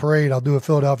Philadelphia parade, I'll do a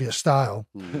Philadelphia style.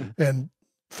 And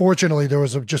fortunately there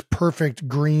was a just perfect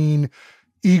green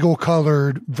eagle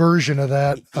colored version of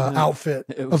that outfit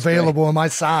available in my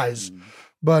size.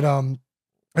 But, and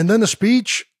then the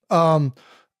speech,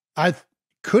 I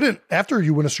couldn't, after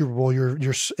you win a Super Bowl,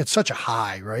 it's such a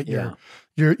high, right?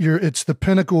 It's the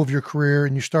pinnacle of your career,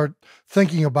 and you start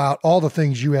thinking about all the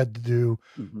things you had to do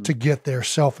to get there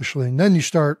selfishly. And then you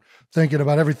start thinking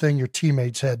about everything your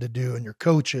teammates had to do and your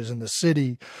coaches and the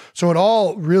city. So it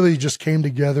all really just came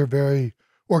together very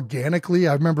organically.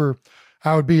 I remember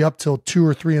I would be up till 2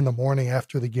 or 3 in the morning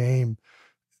after the game,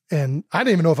 and I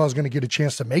didn't even know if I was going to get a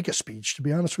chance to make a speech, to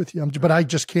be honest with you. But I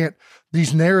just can't,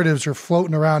 these narratives are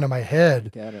floating around in my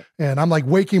head. And I'm like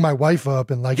waking my wife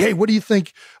up and like, hey, what do you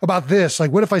think about this?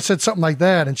 Like, what if I said something like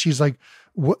that? And she's like,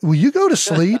 will you go to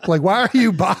sleep? Like, why are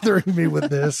you bothering me with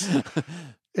this?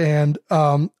 And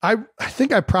I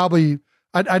think I probably,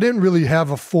 I didn't really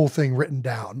have a full thing written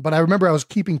down, but I remember I was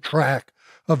keeping track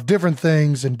of different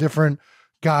things and different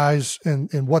guys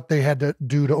and what they had to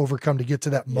do to overcome to get to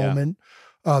that moment.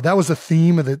 That was the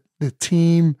theme of the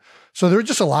team. So there were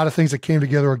just a lot of things that came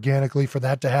together organically for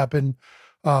that to happen.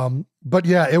 But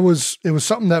yeah, it was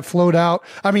something that flowed out.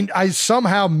 I mean, I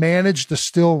somehow managed to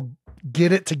still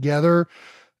get it together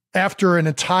after an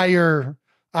entire,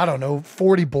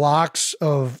 40 blocks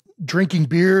of drinking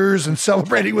beers and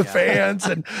celebrating with fans.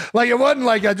 And like, it wasn't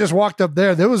like I just walked up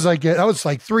there. There was like, I was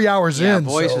like 3 hours in.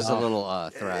 Voice was a little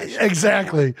thrash.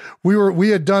 Exactly. We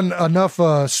had done enough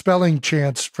spelling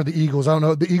chants for the Eagles. I don't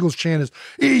know. The Eagles chant is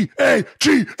EAGLES,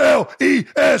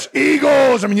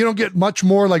 Eagles. I mean, you don't get much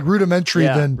more like rudimentary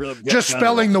than just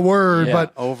spelling the word,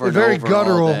 but over and very over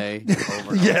guttural. all day,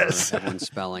 over and Yes. over, everyone's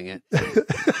spelling it.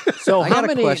 So I how got a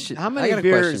many question. how I many got a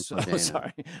beers? question for Dana.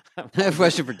 Sorry. I have a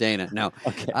question for Dana. No.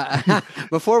 Okay.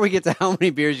 Before we get to how many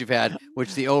beers you've had,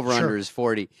 which the over-under is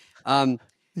 40.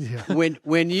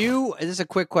 When you, this is a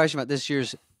quick question about this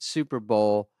year's Super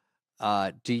Bowl.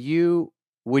 Would you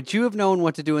have known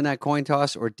what to do in that coin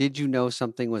toss, or did you know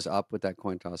something was up with that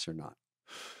coin toss or not?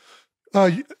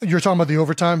 You're talking about the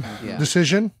overtime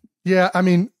decision? Yeah. I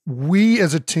mean, we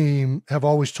as a team have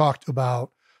always talked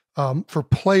about for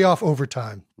playoff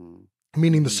overtime,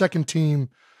 meaning the second team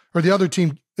or the other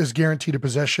team is guaranteed a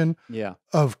possession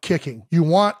of kicking. You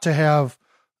want to have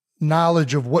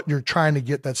knowledge of what you're trying to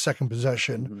get that second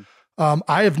possession.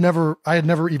 I had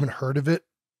never even heard of it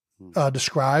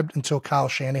described until Kyle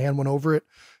Shanahan went over it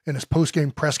in his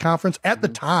post-game press conference. At the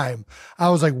time, I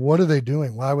was like, what are they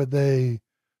doing? Why would they,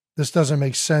 this doesn't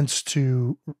make sense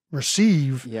to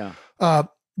receive.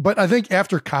 But I think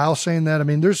after Kyle saying that, I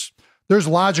mean, there's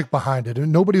logic behind it,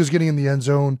 and nobody was getting in the end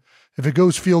zone. If it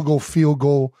goes field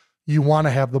goal, you want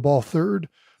to have the ball third.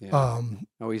 He's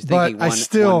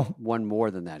thinking one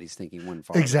more than that. He's thinking one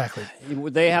farther. Exactly.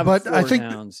 They have, but I think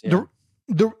downs,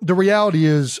 the reality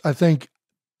is, I think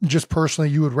just personally,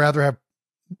 you would rather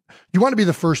you want to be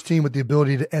the first team with the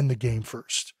ability to end the game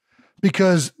first,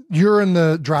 because you're in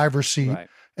the driver's seat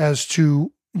as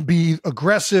to be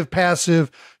aggressive,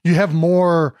 passive. You have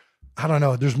more,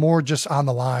 there's more just on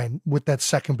the line with that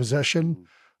second possession.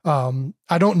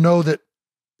 I don't know that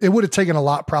it would have taken a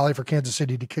lot probably for Kansas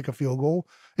City to kick a field goal.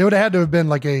 It would have had to have been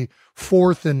like a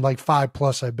 4th and like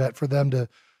 5+, I bet, for them to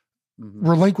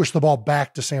relinquish the ball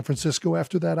back to San Francisco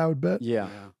after that, I would bet.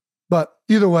 But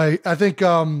either way, I think,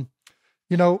 I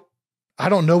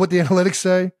don't know what the analytics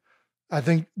say. I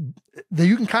think that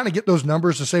you can kind of get those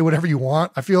numbers to say whatever you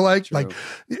want. I feel like,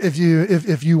 if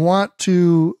you want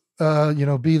to,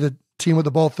 be the team with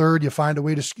the ball third, you find a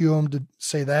way to skew them to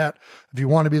say that. If you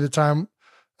want to be the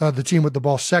team with the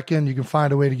ball second, you can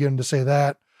find a way to get them to say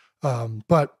that.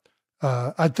 But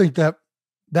I think that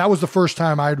was the first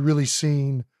time I'd really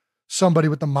seen somebody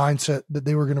with the mindset that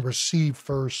they were going to receive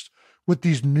first, with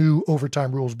these new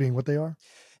overtime rules being what they are.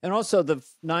 And also the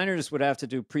Niners would have to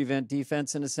do prevent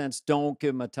defense in a sense. Don't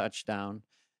give them a touchdown.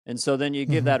 And so then you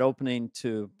give that opening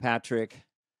to Patrick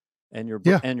and your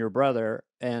brother.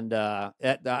 And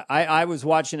I was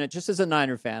watching it just as a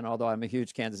Niner fan, although I'm a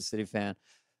huge Kansas City fan,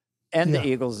 and the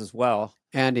Eagles as well.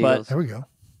 And Eagles. There we go.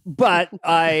 But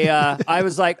I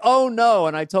was like, oh no.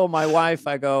 And I told my wife,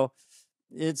 I go,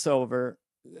 it's over.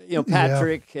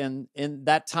 Patrick and in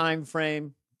that time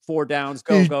frame, 4 downs,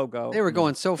 go. They were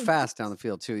going so fast down the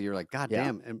field too. You're like, God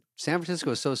damn. And San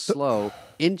Francisco is so slow,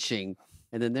 inching,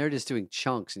 and then they're just doing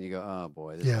chunks, and you go, oh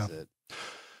boy, this is it.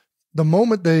 The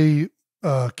moment they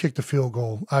kicked the field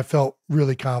goal, I felt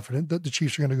really confident that the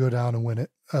Chiefs are going to go down and win it.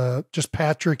 Just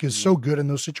Patrick is so good in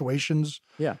those situations.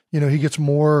 He gets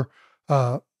more,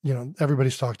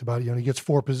 everybody's talked about it. He gets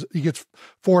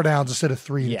 4 downs instead of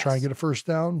 3 to try and get a first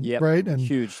down. Right. And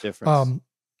huge difference.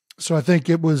 So I think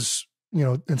it was,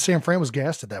 and San Fran was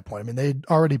gassed at that point. I mean, they'd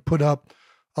already put up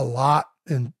a lot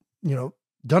and,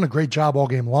 done a great job all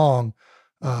game long.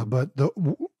 But the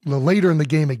later in the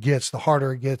game it gets, the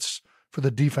harder it gets for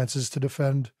the defenses to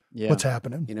defend what's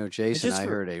happening. Jason, I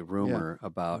heard a rumor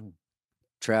about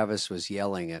Travis was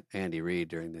yelling at Andy Reid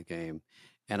during the game,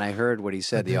 and I heard what he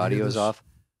said. The audio's off,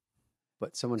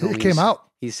 but someone told me it came out.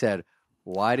 He said,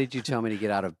 "Why did you tell me to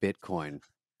get out of Bitcoin?"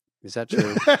 Is that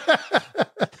true?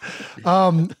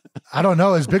 I don't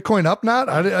know. Is Bitcoin up now?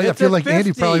 I feel like 50.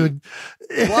 Andy probably would.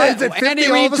 Is it 50 Andy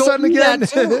all of a sudden again?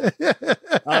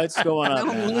 It's going up.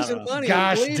 I'm losing money.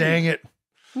 Gosh dang it.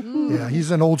 Yeah,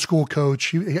 he's an old school coach.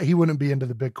 He wouldn't be into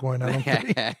the Bitcoin, I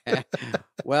don't think.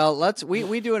 Well,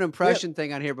 we do an impression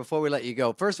thing on here before we let you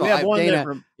go. First of all, Dana,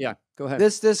 go ahead.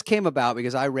 This came about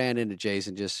because I ran into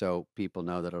Jason, just so people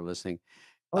know that are listening.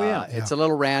 It's a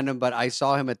little random, but I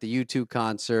saw him at the U2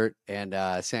 concert, and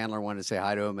Sandler wanted to say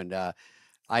hi to him, and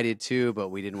I did too, but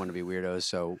we didn't want to be weirdos,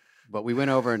 so but we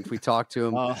went over and we talked to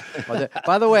him. Oh.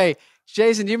 By the way,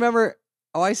 Jason, do you remember?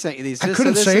 Oh, I sent you these. I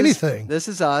couldn't say anything. This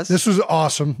is us. This was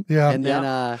awesome. Yeah.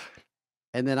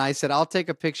 And then I said, I'll take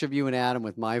a picture of you and Adam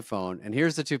with my phone. And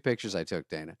here's the 2 pictures I took,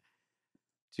 Dana.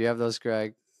 Do you have those,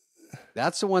 Greg?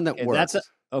 That's the one that worked.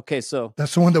 So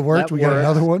that's the one that worked. We got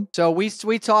another one. So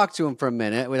we talked to him for a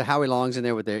minute with Howie Long's in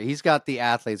there with he's got the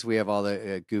athletes. We have all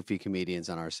the goofy comedians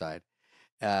on our side.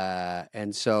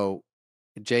 And so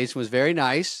Jason was very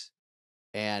nice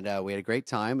and we had a great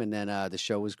time. And then the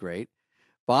show was great.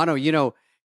 Bono,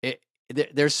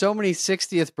 there's so many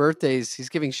 60th birthdays. He's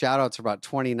giving shout outs for about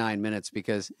 29 minutes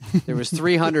because there was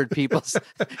 300 people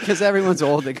because everyone's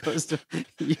old that goes to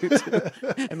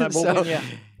YouTube. So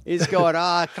he's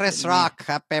going, Chris Rock,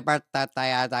 happy birthday.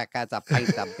 That's a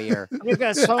pint of beer. You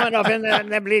got someone up in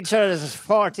the bleachers,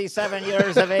 47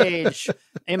 years of age.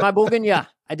 Am I booging ya?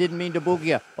 I didn't mean to boogie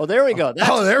ya. Oh, there we go.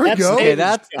 There we go. Okay,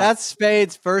 that's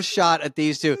Spade's first shot at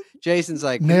these two. Jason's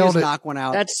like, nailed it. Knock one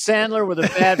out. That's Sandler with a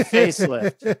bad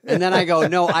facelift. And then I go,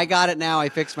 no, I got it now. I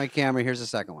fixed my camera. Here's the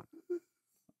second one.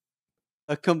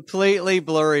 A completely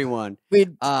blurry one.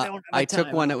 I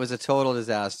took one that was a total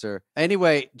disaster.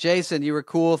 Anyway, Jason, you were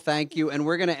cool. Thank you. And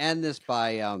we're going to end this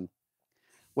by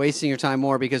wasting your time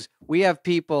more because we have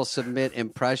people submit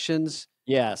impressions.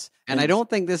 Yes. And I don't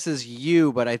think this is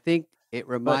you, but I think it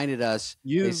reminded us.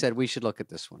 They said we should look at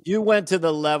this one. You went to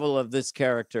the level of this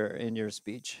character in your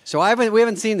speech. So we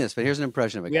haven't seen this, but here's an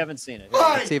impression of it. We haven't seen it.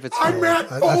 Hi, see if it's I'm Matt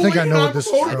Foley, I think I know what this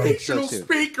is. Motivational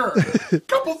speaker.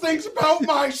 Couple things about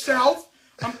myself.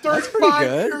 I'm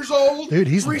 35 years old. Dude,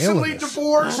 he's recently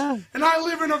divorced, and I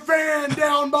live in a van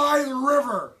down by the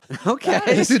river.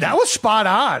 Okay, dude, that was spot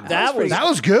on. That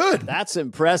was good. That's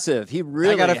impressive. He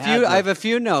really. I have a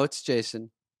few notes,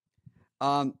 Jason.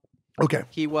 Okay.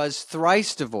 He was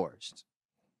thrice divorced.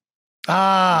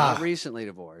 Not recently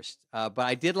divorced. But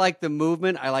I did like the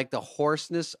movement. I like the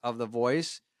hoarseness of the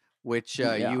voice, which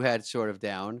you had sort of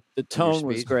down. The tone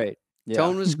was great. Yeah.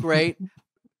 Tone was great.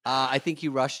 I think you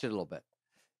rushed it a little bit.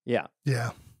 Yeah.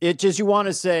 Yeah. It just, you want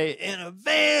to say, in a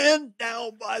van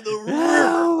down by the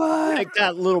river. Like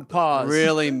that little pause.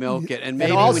 Really milk it. And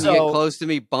maybe when you get close to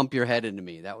me, bump your head into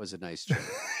me. That was a nice trick.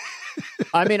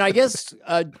 I mean, I guess,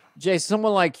 Jay,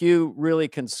 someone like you really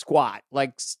can squat.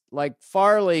 Like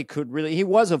Farley could really, he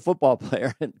was a football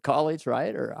player in college,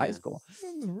 right? Or high school.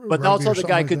 But also the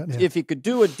guy could, if he could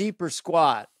do a deeper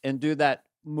squat and do that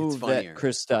move that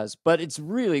Chris does. But it's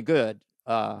really good.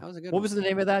 What was the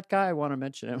name of that guy? I want to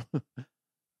mention him.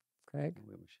 Craig?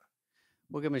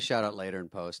 We'll give him a shout out later in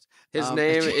post. His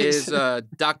name is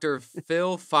Dr.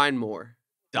 Phil Finemore.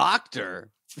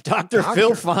 Dr.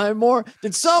 Phil Finemore?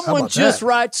 Did someone just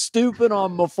write stupid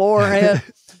on my forehead?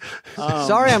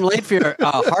 Sorry I'm late for your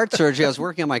heart surgery. I was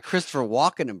working on my Christopher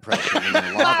Walken impression.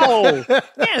 No,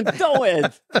 man, do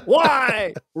it.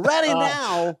 Why? Ready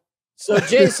now. So,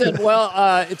 Jason,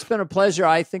 well, it's been a pleasure.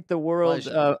 I think the world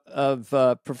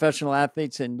of professional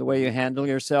athletes and the way you handle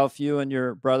yourself, you and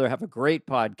your brother have a great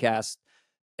podcast.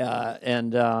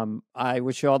 And I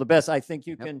wish you all the best. I think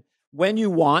you can, when you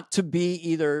want to be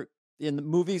either in the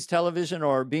movies, television,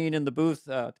 or being in the booth,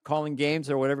 calling games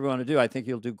or whatever you want to do, I think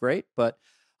you'll do great. But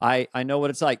I know what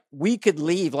it's like. We could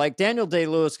leave, like Daniel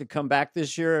Day-Lewis could come back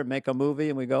this year and make a movie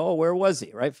and we go, oh, where was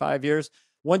he? Right? 5 years.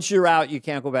 Once you're out, you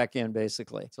can't go back in,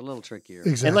 basically. It's a little trickier.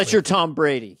 Exactly. Unless you're Tom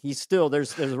Brady. He's still,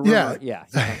 there's a rumor. Yeah.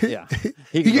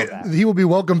 He can go back. He will be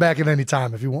welcome back at any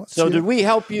time if he wants. So did we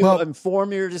help you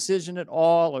inform your decision at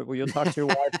all? Or will you talk to your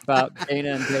wife about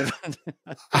Dana and David?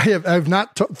 I have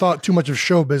not thought too much of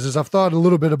show business. I've thought a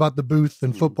little bit about the booth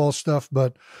and football stuff,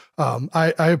 but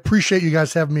I appreciate you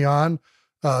guys having me on.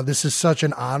 This is such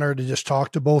an honor to just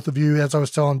talk to both of you. As I was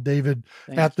telling David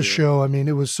at the show, I mean,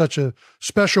 it was such a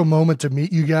special moment to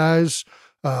meet you guys,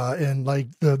 and like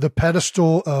the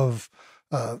pedestal of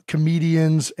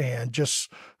comedians and just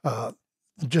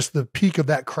the peak of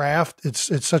that craft.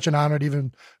 It's such an honor to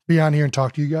even be on here and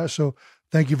talk to you guys. So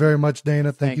thank you very much,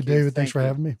 Dana. Thank you, David. Thanks for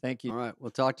having me. Thank you. All right.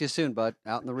 We'll talk to you soon, bud.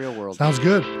 Out in the real world. Sounds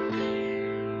good.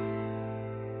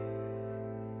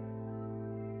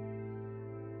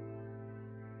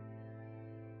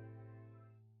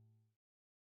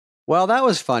 Well, that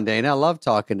was fun, Dana. I love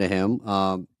talking to him.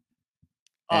 Awesome.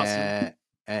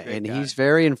 And he's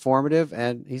very informative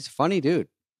and he's a funny dude.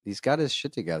 He's got his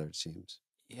shit together, it seems.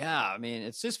 Yeah. I mean,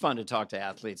 it's just fun to talk to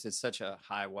athletes. It's such a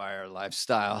high wire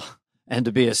lifestyle. And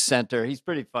to be a center, he's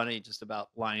pretty funny just about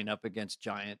lining up against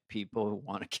giant people who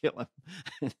want to kill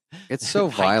him. It's so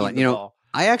violent. You know,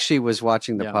 I actually was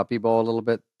watching the Puppy Bowl a little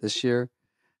bit this year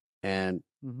and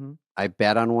I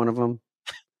bet on one of them.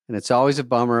 And it's always a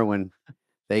bummer when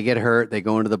they get hurt. They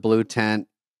go into the blue tent,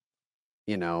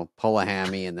 pull a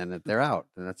hammy, and then they're out,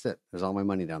 and that's it. There's all my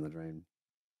money down the drain.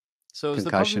 So is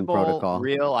Concussion the Puppy Bowl protocol.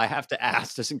 real? I have to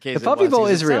ask just in case. The Puppy Bowl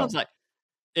is real. Sounds like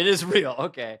it is real.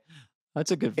 Okay,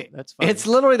 that's that's funny. It's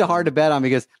literally the hard to bet on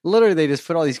because literally they just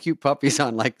put all these cute puppies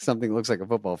on like something that looks like a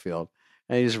football field,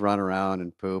 and they just run around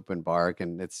and poop and bark,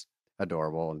 and it's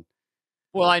adorable. And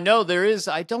well, I know there is.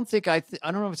 I don't think I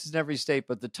don't know if it's in every state,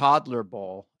 but the Toddler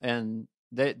Bowl, and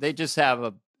they just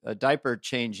have a diaper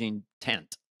changing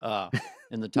tent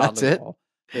in the Toddler Bowl.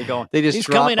 He's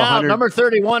coming out. Number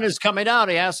 31 is coming out.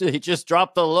 He just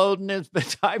dropped the load in his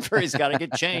diaper. He's got to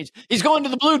get changed. He's going to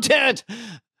the blue tent.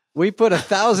 We put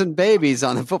 1,000 babies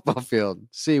on the football field.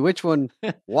 See which one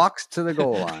walks to the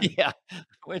goal line. Yeah.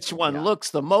 Which one looks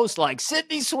the most like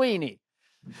Sydney Sweeney?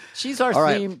 She's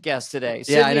our theme guest today.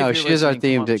 Sydney, I know. She is our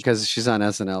theme because she's on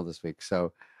SNL this week.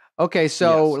 So, okay.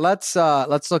 So let's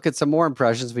look at some more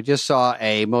impressions. We just saw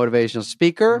a motivational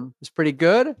speaker. Mm-hmm. It's pretty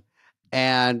good.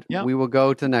 And we will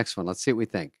go to the next one. Let's see what we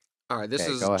think. All right, this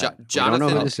is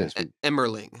Jonathan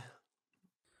Emmerling.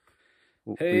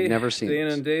 Hey, we've never seen Dana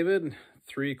this. and David,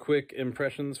 3 quick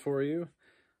impressions for you.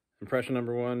 Impression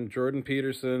number 1, Jordan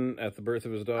Peterson at the birth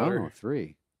of his daughter. Oh,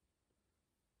 3.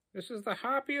 This is the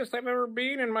happiest I've ever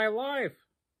been in my life.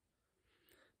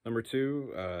 Number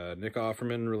 2, Nick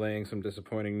Offerman relaying some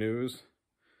disappointing news.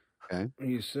 Okay.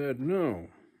 He said no.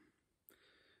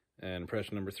 And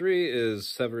impression number 3 is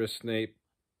Severus Snape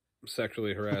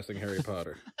sexually harassing Harry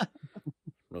Potter.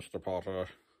 Mr. Potter,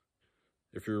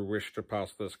 if you wish to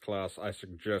pass this class, I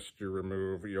suggest you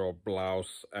remove your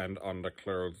blouse and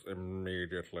underclothes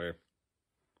immediately.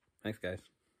 Thanks, guys.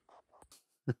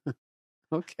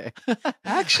 Okay.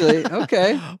 Actually,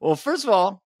 okay. Well, first of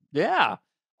all,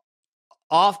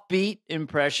 offbeat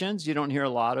impressions. You don't hear a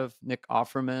lot of Nick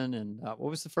Offerman. And what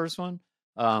was the first one?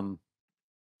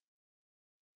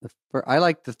 I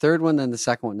like the third one, then the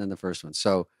second one, then the first one.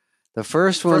 So the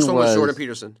first one was Jordan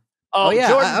Peterson. Oh yeah,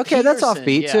 Jordan okay, Peterson, that's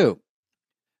offbeat too.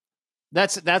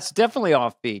 That's definitely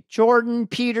offbeat. Jordan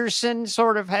Peterson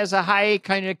sort of has a high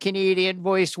kind of Canadian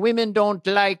voice. Women don't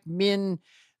like men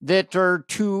that are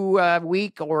too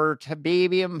weak or to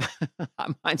baby them.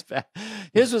 Mine's bad.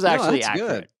 His was actually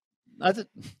accurate. Good.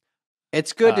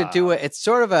 It's good to do it. It's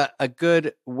sort of a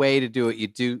good way to do it.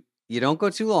 You don't go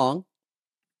too long.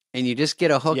 And you just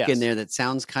get a hook in there that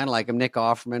sounds kind of like him. Nick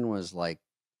Offerman was like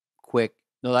quick.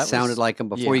 No, that sounded like him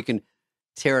before you can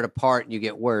tear it apart and you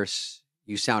get worse.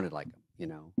 You sounded like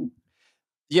him,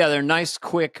 Yeah, they're nice,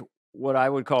 quick, what I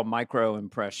would call micro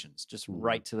impressions, just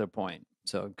right to the point.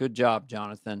 So good job,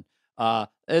 Jonathan. The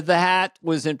hat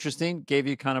was interesting. Gave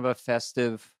you kind of a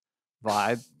festive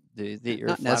vibe. The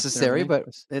not necessary, but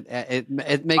it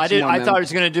makes. I thought it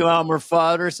was going to do Elmer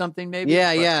Fudd or something, maybe.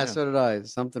 Yeah. So did I.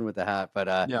 Something with the hat, but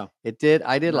it did.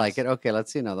 I did like it. Okay,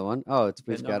 let's see another one. Oh,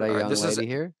 we've got a young lady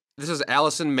here. This is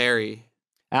Allison Mary.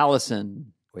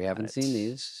 Allison, we haven't seen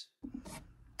these.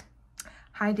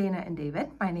 Hi, Dana and David.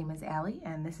 My name is Allie,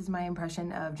 and this is my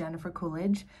impression of Jennifer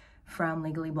Coolidge from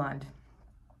Legally Blonde.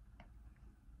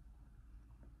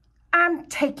 I'm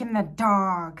taking the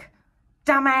dog,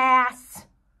 dumbass.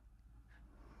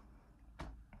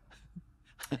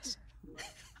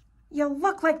 You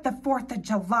look like the 4th of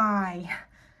July.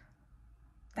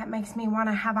 That makes me want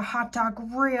to have a hot dog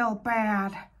real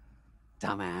bad.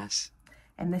 Dumbass.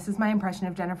 And this is my impression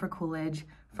of Jennifer Coolidge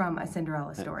from A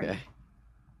Cinderella Story. Okay.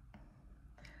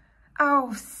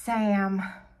 Oh, Sam.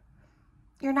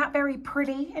 You're not very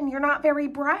pretty and you're not very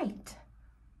bright.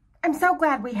 I'm so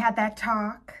glad we had that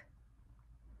talk.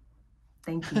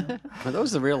 Thank you. Are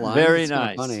those the real lines? Very it's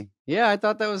nice. Funny. Yeah, I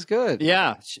thought that was good.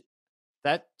 Yeah.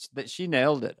 That she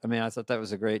nailed it. I mean, I thought that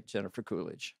was a great Jennifer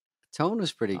Coolidge. Tone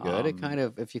was pretty good. It kind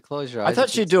of, if you close your eyes, I thought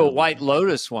she'd do a White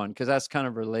Lotus one because that's kind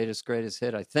of her latest greatest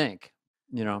hit, I think.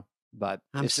 But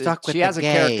I'm stuck with she the has a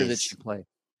character that she played.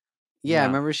 Yeah, I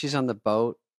remember she's on the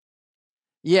boat.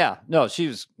 Yeah, no, she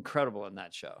was incredible in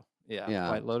that show. Yeah.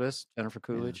 White Lotus, Jennifer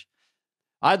Coolidge.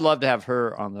 Yeah. I'd love to have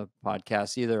her on the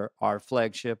podcast, either our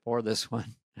flagship or this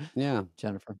one. Yeah,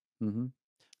 Jennifer. Mm-hmm.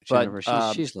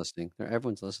 Jennifer, she's listening.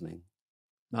 Everyone's listening.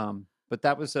 But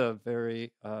that was a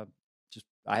very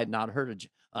I had not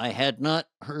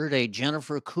heard a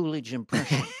Jennifer Coolidge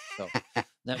impression. So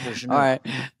that was all right.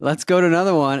 Let's go to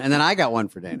another one, and then I got one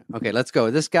for Dana. Okay, let's go.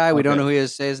 This guy, we don't know who he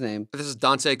is. Say his name. This is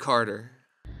Dante Carter.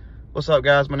 What's up,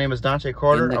 guys? My name is Dante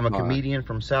Carter. I'm a comedian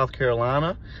from South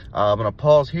Carolina. I'm going to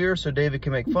pause here so David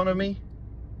can make fun of me.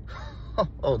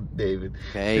 Oh, David.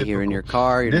 Okay, typical. You're in your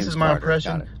car. This is my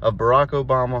impression of Barack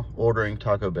Obama ordering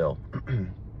Taco Bell.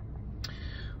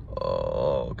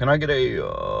 Can I get a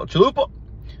chalupa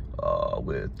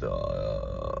with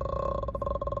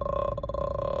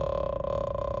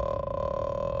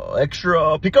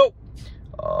extra pico,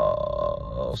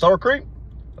 sour cream,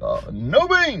 no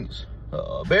beans.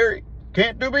 Barry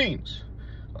can't do beans.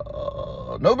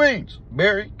 No beans.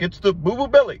 Barry gets the boo-boo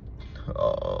belly.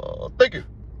 Thank you.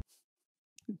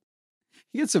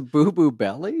 He gets a boo-boo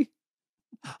belly?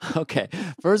 Okay.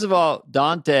 First of all,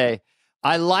 Dante,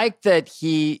 I like that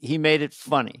he made it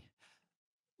funny.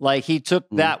 Like he took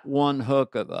that one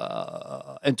hook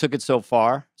of and took it so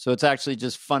far. So it's actually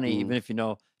just funny, even if you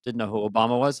didn't know who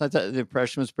Obama was. I thought the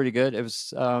impression was pretty good. It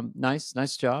was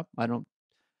nice job. I don't.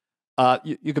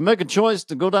 You can make a choice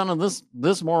to go down to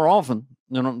this more often.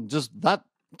 Just that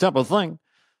type of thing.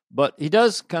 But he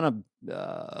does kind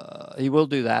of. He will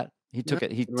do that. He took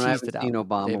it. He teased it out. Seen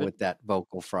Obama David? with that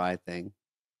vocal fry thing.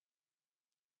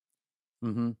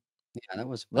 Mm-hmm. Yeah, that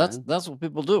was that's what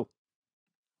people do.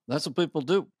 That's what people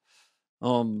do.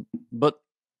 But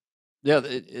yeah,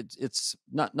 it's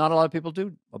not a lot of people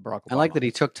do. Barack Obama. I like that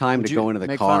he took time to go into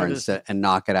the car and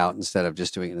knock it out instead of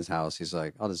just doing it in his house. He's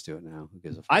like, I'll just do it now. Who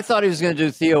gives a fuck? I thought he was going to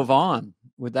do Theo Vaughn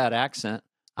with that accent.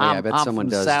 Oh, yeah, I bet someone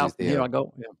does. South, I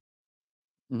go.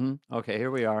 Yeah. Mm-hmm. Okay,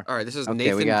 here we are. All right, this is okay,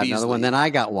 Nathan we got Beasley. another one. Then I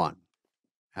got one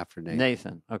after Nathan.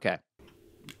 Nathan, okay.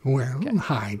 Well,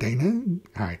 hi, Dana.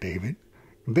 Hi, David.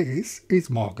 This is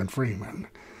Morgan Freeman.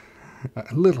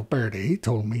 Little Birdie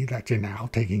told me that you're now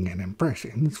taking in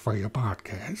impressions for your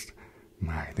podcast.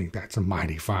 I think that's a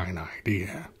mighty fine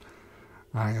idea.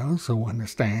 I also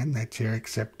understand that you're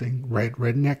accepting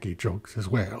rednecky jokes as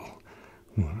well.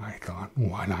 I thought,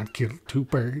 why not kill two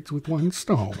birds with one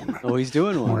stone? Oh, he's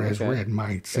doing one. Or as Red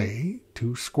might say,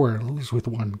 two squirrels with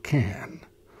one can.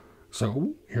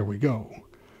 So, here we go.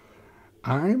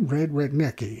 I'm Red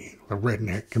Rednecky, the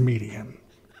redneck comedian.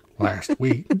 Last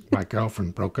week, my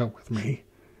girlfriend broke up with me,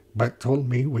 but told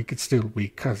me we could still be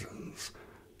cousins.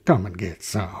 Come and get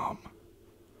some.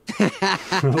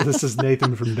 Well, this is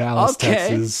Nathan from Dallas,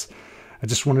 Texas. I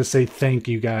just want to say thank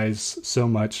you guys so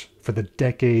much for the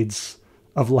decades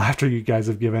of laughter you guys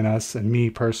have given us and me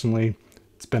personally.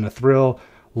 It's been a thrill.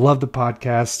 Love the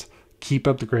podcast. Keep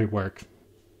up the great work.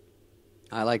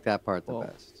 I like that part the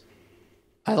best.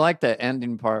 I like the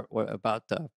ending part about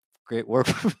the great work.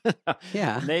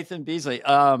 Yeah. Nathan Beasley.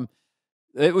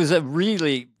 It was a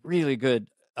really, really good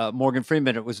Morgan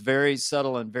Freeman. It was very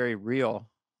subtle and very real.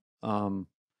 And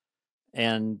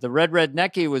the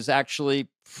Rednecky was actually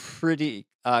pretty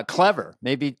clever.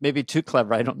 Maybe too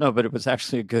clever. I don't know, but it was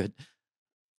actually a good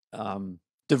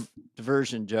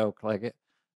diversion joke. Like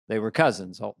they were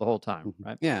cousins the whole time,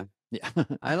 right? Yeah. Yeah.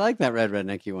 I like that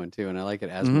Rednecky one too, and I like it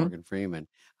as Morgan Freeman.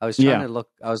 I was trying to look.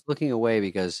 I was looking away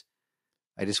because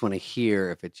I just want to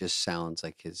hear if it just sounds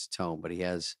like his tone, but he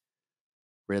has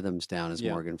rhythms down as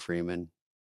Morgan Freeman.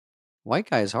 White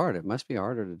guy is hard. It must be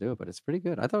harder to do it, but it's pretty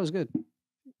good. I thought it was good.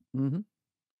 Mm-hmm.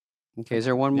 Okay, is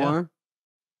there one more?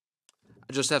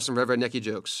 I just have some Rednecky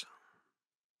jokes.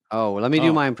 Oh, well, let me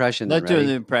do my impression. Let's do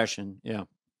the impression. Yeah.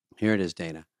 Here it is,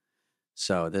 Dana.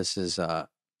 So this is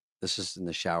in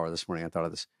the shower this morning. I thought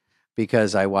of this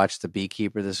because I watched The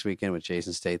Beekeeper this weekend with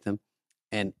Jason Statham,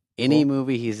 and any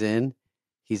movie he's in,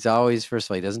 he's always, first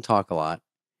of all, he doesn't talk a lot.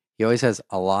 He always has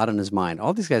a lot on his mind.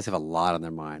 All these guys have a lot on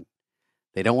their mind.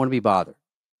 They don't want to be bothered.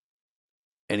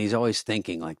 And he's always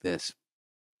thinking like this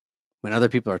when other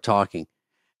people are talking,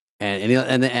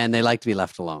 and they like to be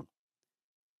left alone.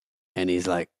 And he's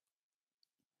like,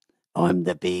 I'm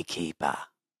the beekeeper.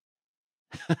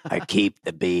 I keep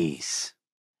the bees.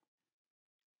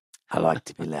 I like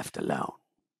to be left alone.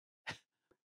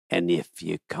 And if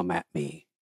you come at me,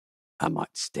 I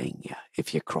might sting you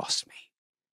if you cross me.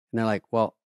 And they're like,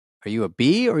 well, are you a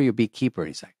bee or are you a beekeeper? And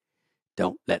he's like,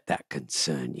 don't let that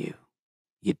concern you.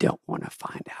 You don't want to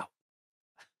find out.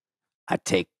 I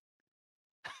take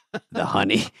the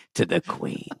honey to the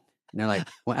queen. And they're like,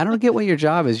 well, I don't get what your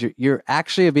job is. You're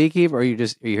actually a beekeeper, or are you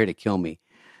here to kill me?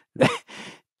 I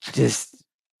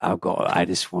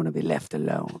just want to be left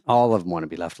alone. All of them want to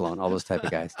be left alone. All those type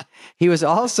of guys. He was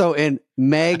also in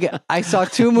Meg. I saw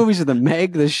 2 movies with him.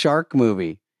 Meg, the shark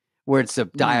movie, where it's a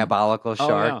diabolical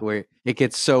shark, where it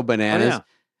gets so bananas.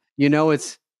 You know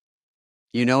it's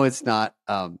not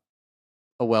a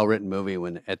well-written movie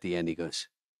when at the end he goes,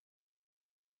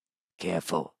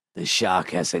 careful, the shark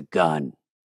has a gun.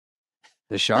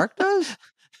 The shark does?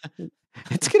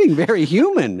 It's getting very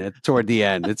human toward the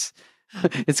end. It's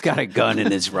got a gun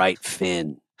in his right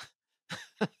fin.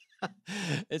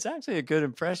 It's actually a good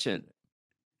impression.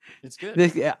 It's good.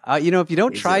 If you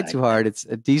don't try too hard, it's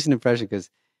a decent impression because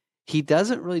he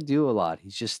doesn't really do a lot.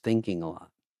 He's just thinking a lot.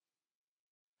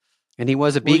 And he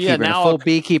was a beekeeper in a full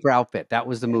beekeeper outfit. That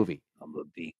was the movie. I'm a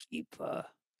beekeeper.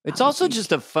 It's also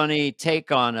just a funny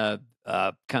take on a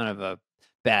kind of a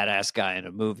badass guy in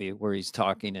a movie where he's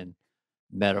talking in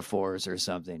metaphors or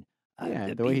something.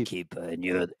 I'm the beekeeper, and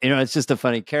it's just a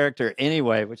funny character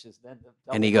anyway, which is then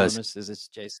and he goes, is it's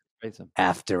Jason Statham.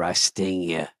 After I sting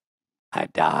you, I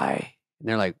die. And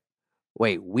they're like,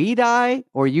 wait, we die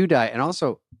or you die? And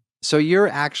also, so you're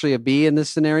actually a bee in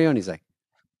this scenario? And he's like,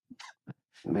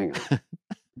 hang on.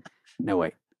 No,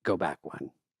 wait, go back one.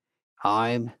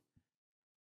 I'm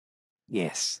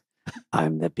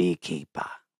the beekeeper.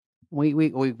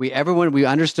 We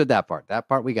understood that part. That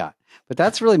part we got. But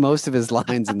that's really most of his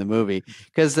lines in the movie,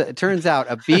 because it turns out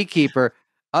a beekeeper,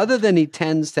 other than he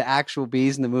tends to actual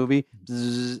bees in the movie,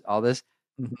 all this,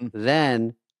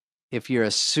 then if you're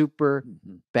a super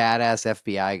badass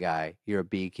FBI guy, you're a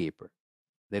beekeeper.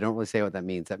 They don't really say what that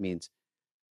means. That means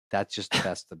that's just the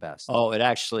best of the best. Oh, it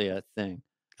actually a thing.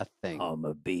 A thing. I'm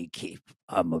a beekeeper.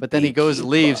 But then he goes and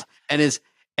leaves and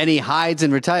he hides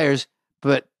and retires,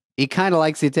 but he kind of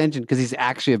likes the attention because he's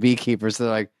actually a beekeeper. So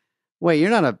they're like, wait, you're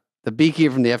not the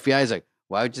beekeeper from the FBI. He's like,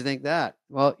 why would you think that?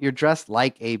 Well, you're dressed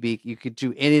like a beekeeper. You could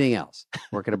do anything else.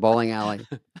 Work at a bowling alley.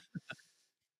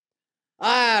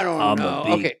 I don't know.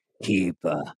 I'm a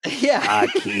beekeeper. Yeah. I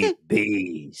keep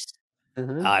bees.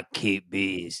 I keep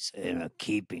bees in a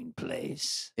keeping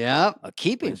place. Yeah. A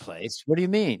keeping place? What do you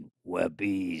mean? Where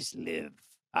bees live.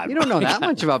 You don't know that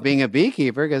much about being a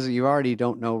beekeeper because you already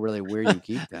don't know really where you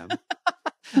keep them.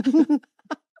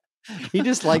 He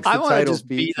just likes the title just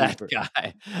be that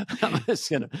guy. I'm just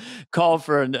going to call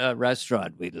for a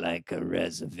restaurant. We'd like a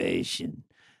reservation.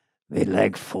 We'd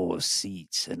like 4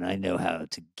 seats, and I know how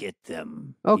to get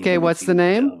them. Okay, what's the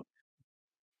name?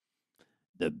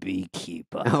 The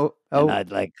Beekeeper. Oh. And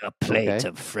I'd like a plate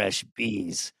of fresh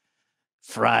bees.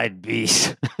 Fried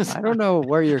bees. I don't know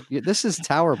where this is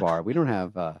Tower Bar. We don't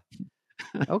have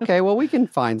okay, well, we can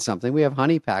find something. We have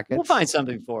honey packets. We'll find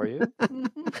something for you.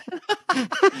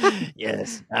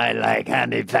 Yes, I like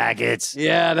honey packets.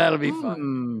 Yeah, that'll be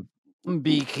fun.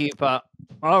 Beekeeper.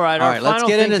 All right, our let's final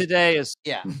get thing into today is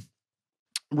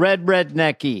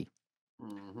Rednecky.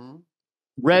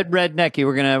 Rednecky.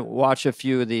 We're gonna watch a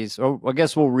few of these. Or I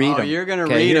guess we'll read them. You're gonna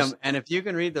read them, and if you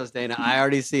can read those, Dana, I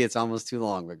already see it's almost too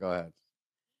long. But go ahead.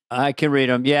 I can read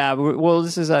them. Yeah. Well,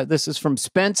 this is from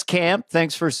Spence Camp.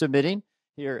 Thanks for submitting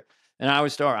here. And I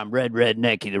always start. I'm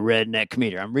Rednecky, the redneck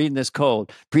comedian. I'm reading this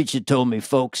cold. Preacher told me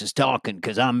folks is talking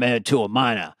because I'm married to a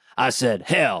minor. I said,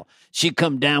 hell, she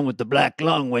come down with the black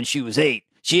lung when she was 8.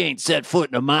 She ain't set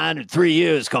foot in a mine in 3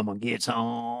 years. Come on, gets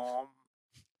home.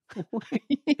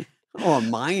 Oh, a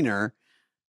minor.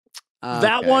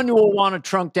 That one you will want to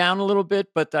trunk down a little bit,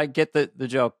 but I get the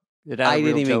joke. I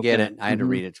didn't even get it. I had to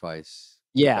read it twice.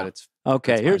 Yeah. But it's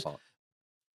okay. Here's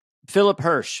Philip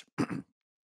Hirsch.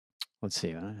 Let's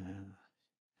see.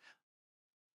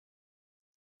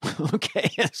 Okay.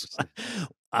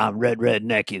 I'm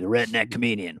Rednecky, the redneck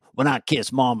comedian. When I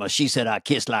kissed Mama, she said I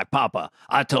kissed like Papa.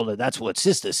 I told her that's what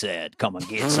Sister said. Come and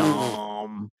get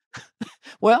some.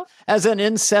 Well, as an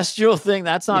incestual thing,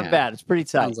 that's not bad. It's pretty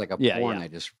tight. Sounds like a porn I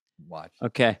just watched.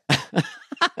 Okay.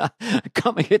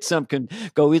 Come and get some. Can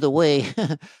go either way.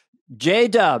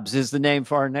 J-Dubs is the name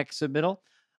for our next submittal.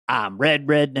 I'm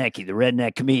Rednecky, the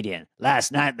redneck comedian.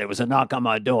 Last night there was a knock on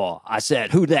my door. I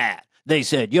said, who that? They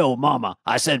said, yo, Mama.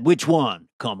 I said, which one?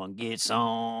 Come and get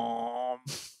some.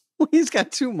 He's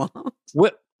got 2 moms.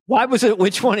 Why was it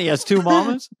which one? He has 2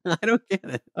 mamas? I don't get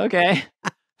it. Okay.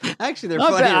 Actually, they're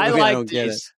funny. I like don't get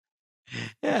it.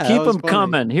 Yeah, keep them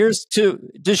coming. Here's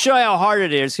 2 to show you how hard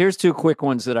it is. Here's 2 quick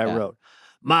ones that I wrote.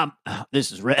 Mom,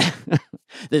 this is Rednecky,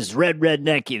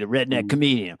 the redneck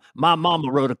comedian. My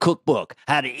mama wrote a cookbook,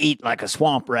 how to eat like a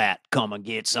swamp rat. Come and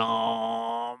get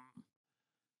some.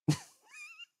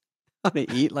 How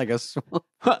to eat like a swamp.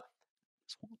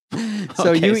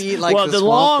 So you eat like the swamp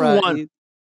long rat. one.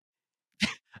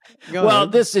 Well,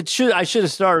 I should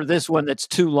have started this one that's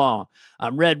too long.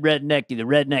 I'm Rednecky, the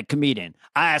redneck comedian.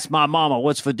 I asked my mama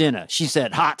what's for dinner. She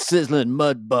said hot sizzling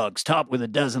mud bugs topped with a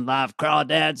dozen live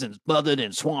crawdads and smothered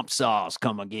in swamp sauce.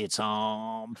 Come and get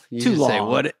some. You should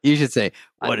say,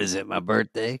 what is it, my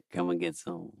birthday? Come and get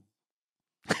some.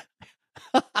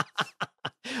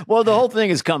 Well, the whole thing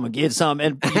is come and get some,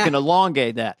 and you can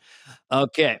elongate that.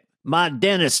 Okay. My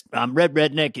dentist, I'm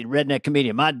Rednecky, redneck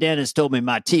comedian. My dentist told me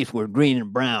my teeth were green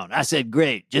and brown. I said,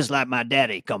 great, just like my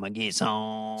daddy. Come and get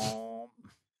some.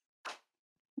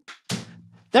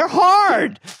 They're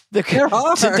hard. They're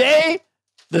hard. Today,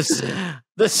 the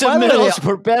submittals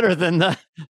were better than the.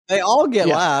 They all get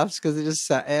laughs because it just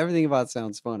everything about it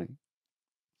sounds funny.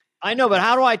 I know, but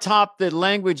how do I top the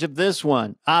language of this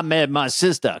one? I met my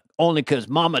sister only because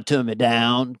Mama turned me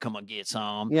down. Come on, get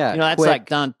some. Yeah, that's quick. like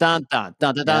dun dun dun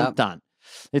dun dun dun dun.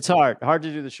 It's hard to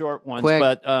do the short ones, Quick,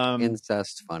 but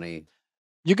incest funny.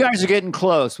 You guys are getting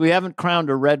close. We haven't crowned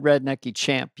a rednecky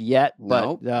champ yet,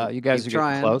 but Nope. you guys are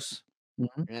getting close.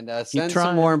 And send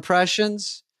some more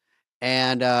impressions.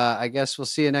 And I guess we'll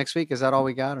see you next week. Is that all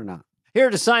we got or not? Here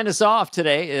to sign us off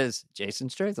today is Jason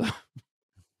Stratham.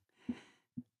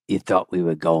 You thought we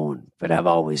were going, but I've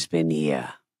always been here.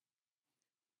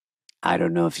 I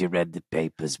don't know if you read the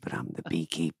papers, but I'm the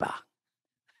beekeeper.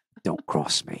 Don't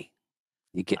cross me.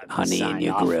 You get honey in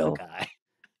your grill.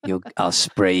 I'll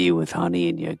spray you with honey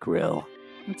in your grill.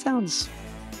 That sounds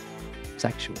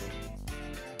sexual.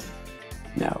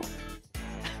 No.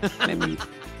 I'll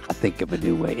think of a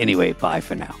new way. Anyway, bye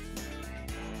for now.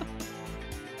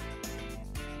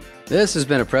 This has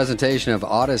been a presentation of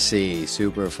Odyssey.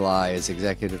 Superfly is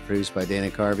executive produced by Dana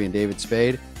Carvey and David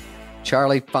Spade.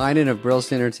 Charlie Finan of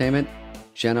Brillstein Entertainment,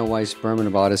 Jenna Weiss-Berman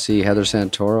of Odyssey, Heather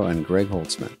Santoro, and Greg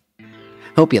Holtzman.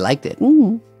 Hope you liked it.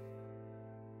 Mm-hmm.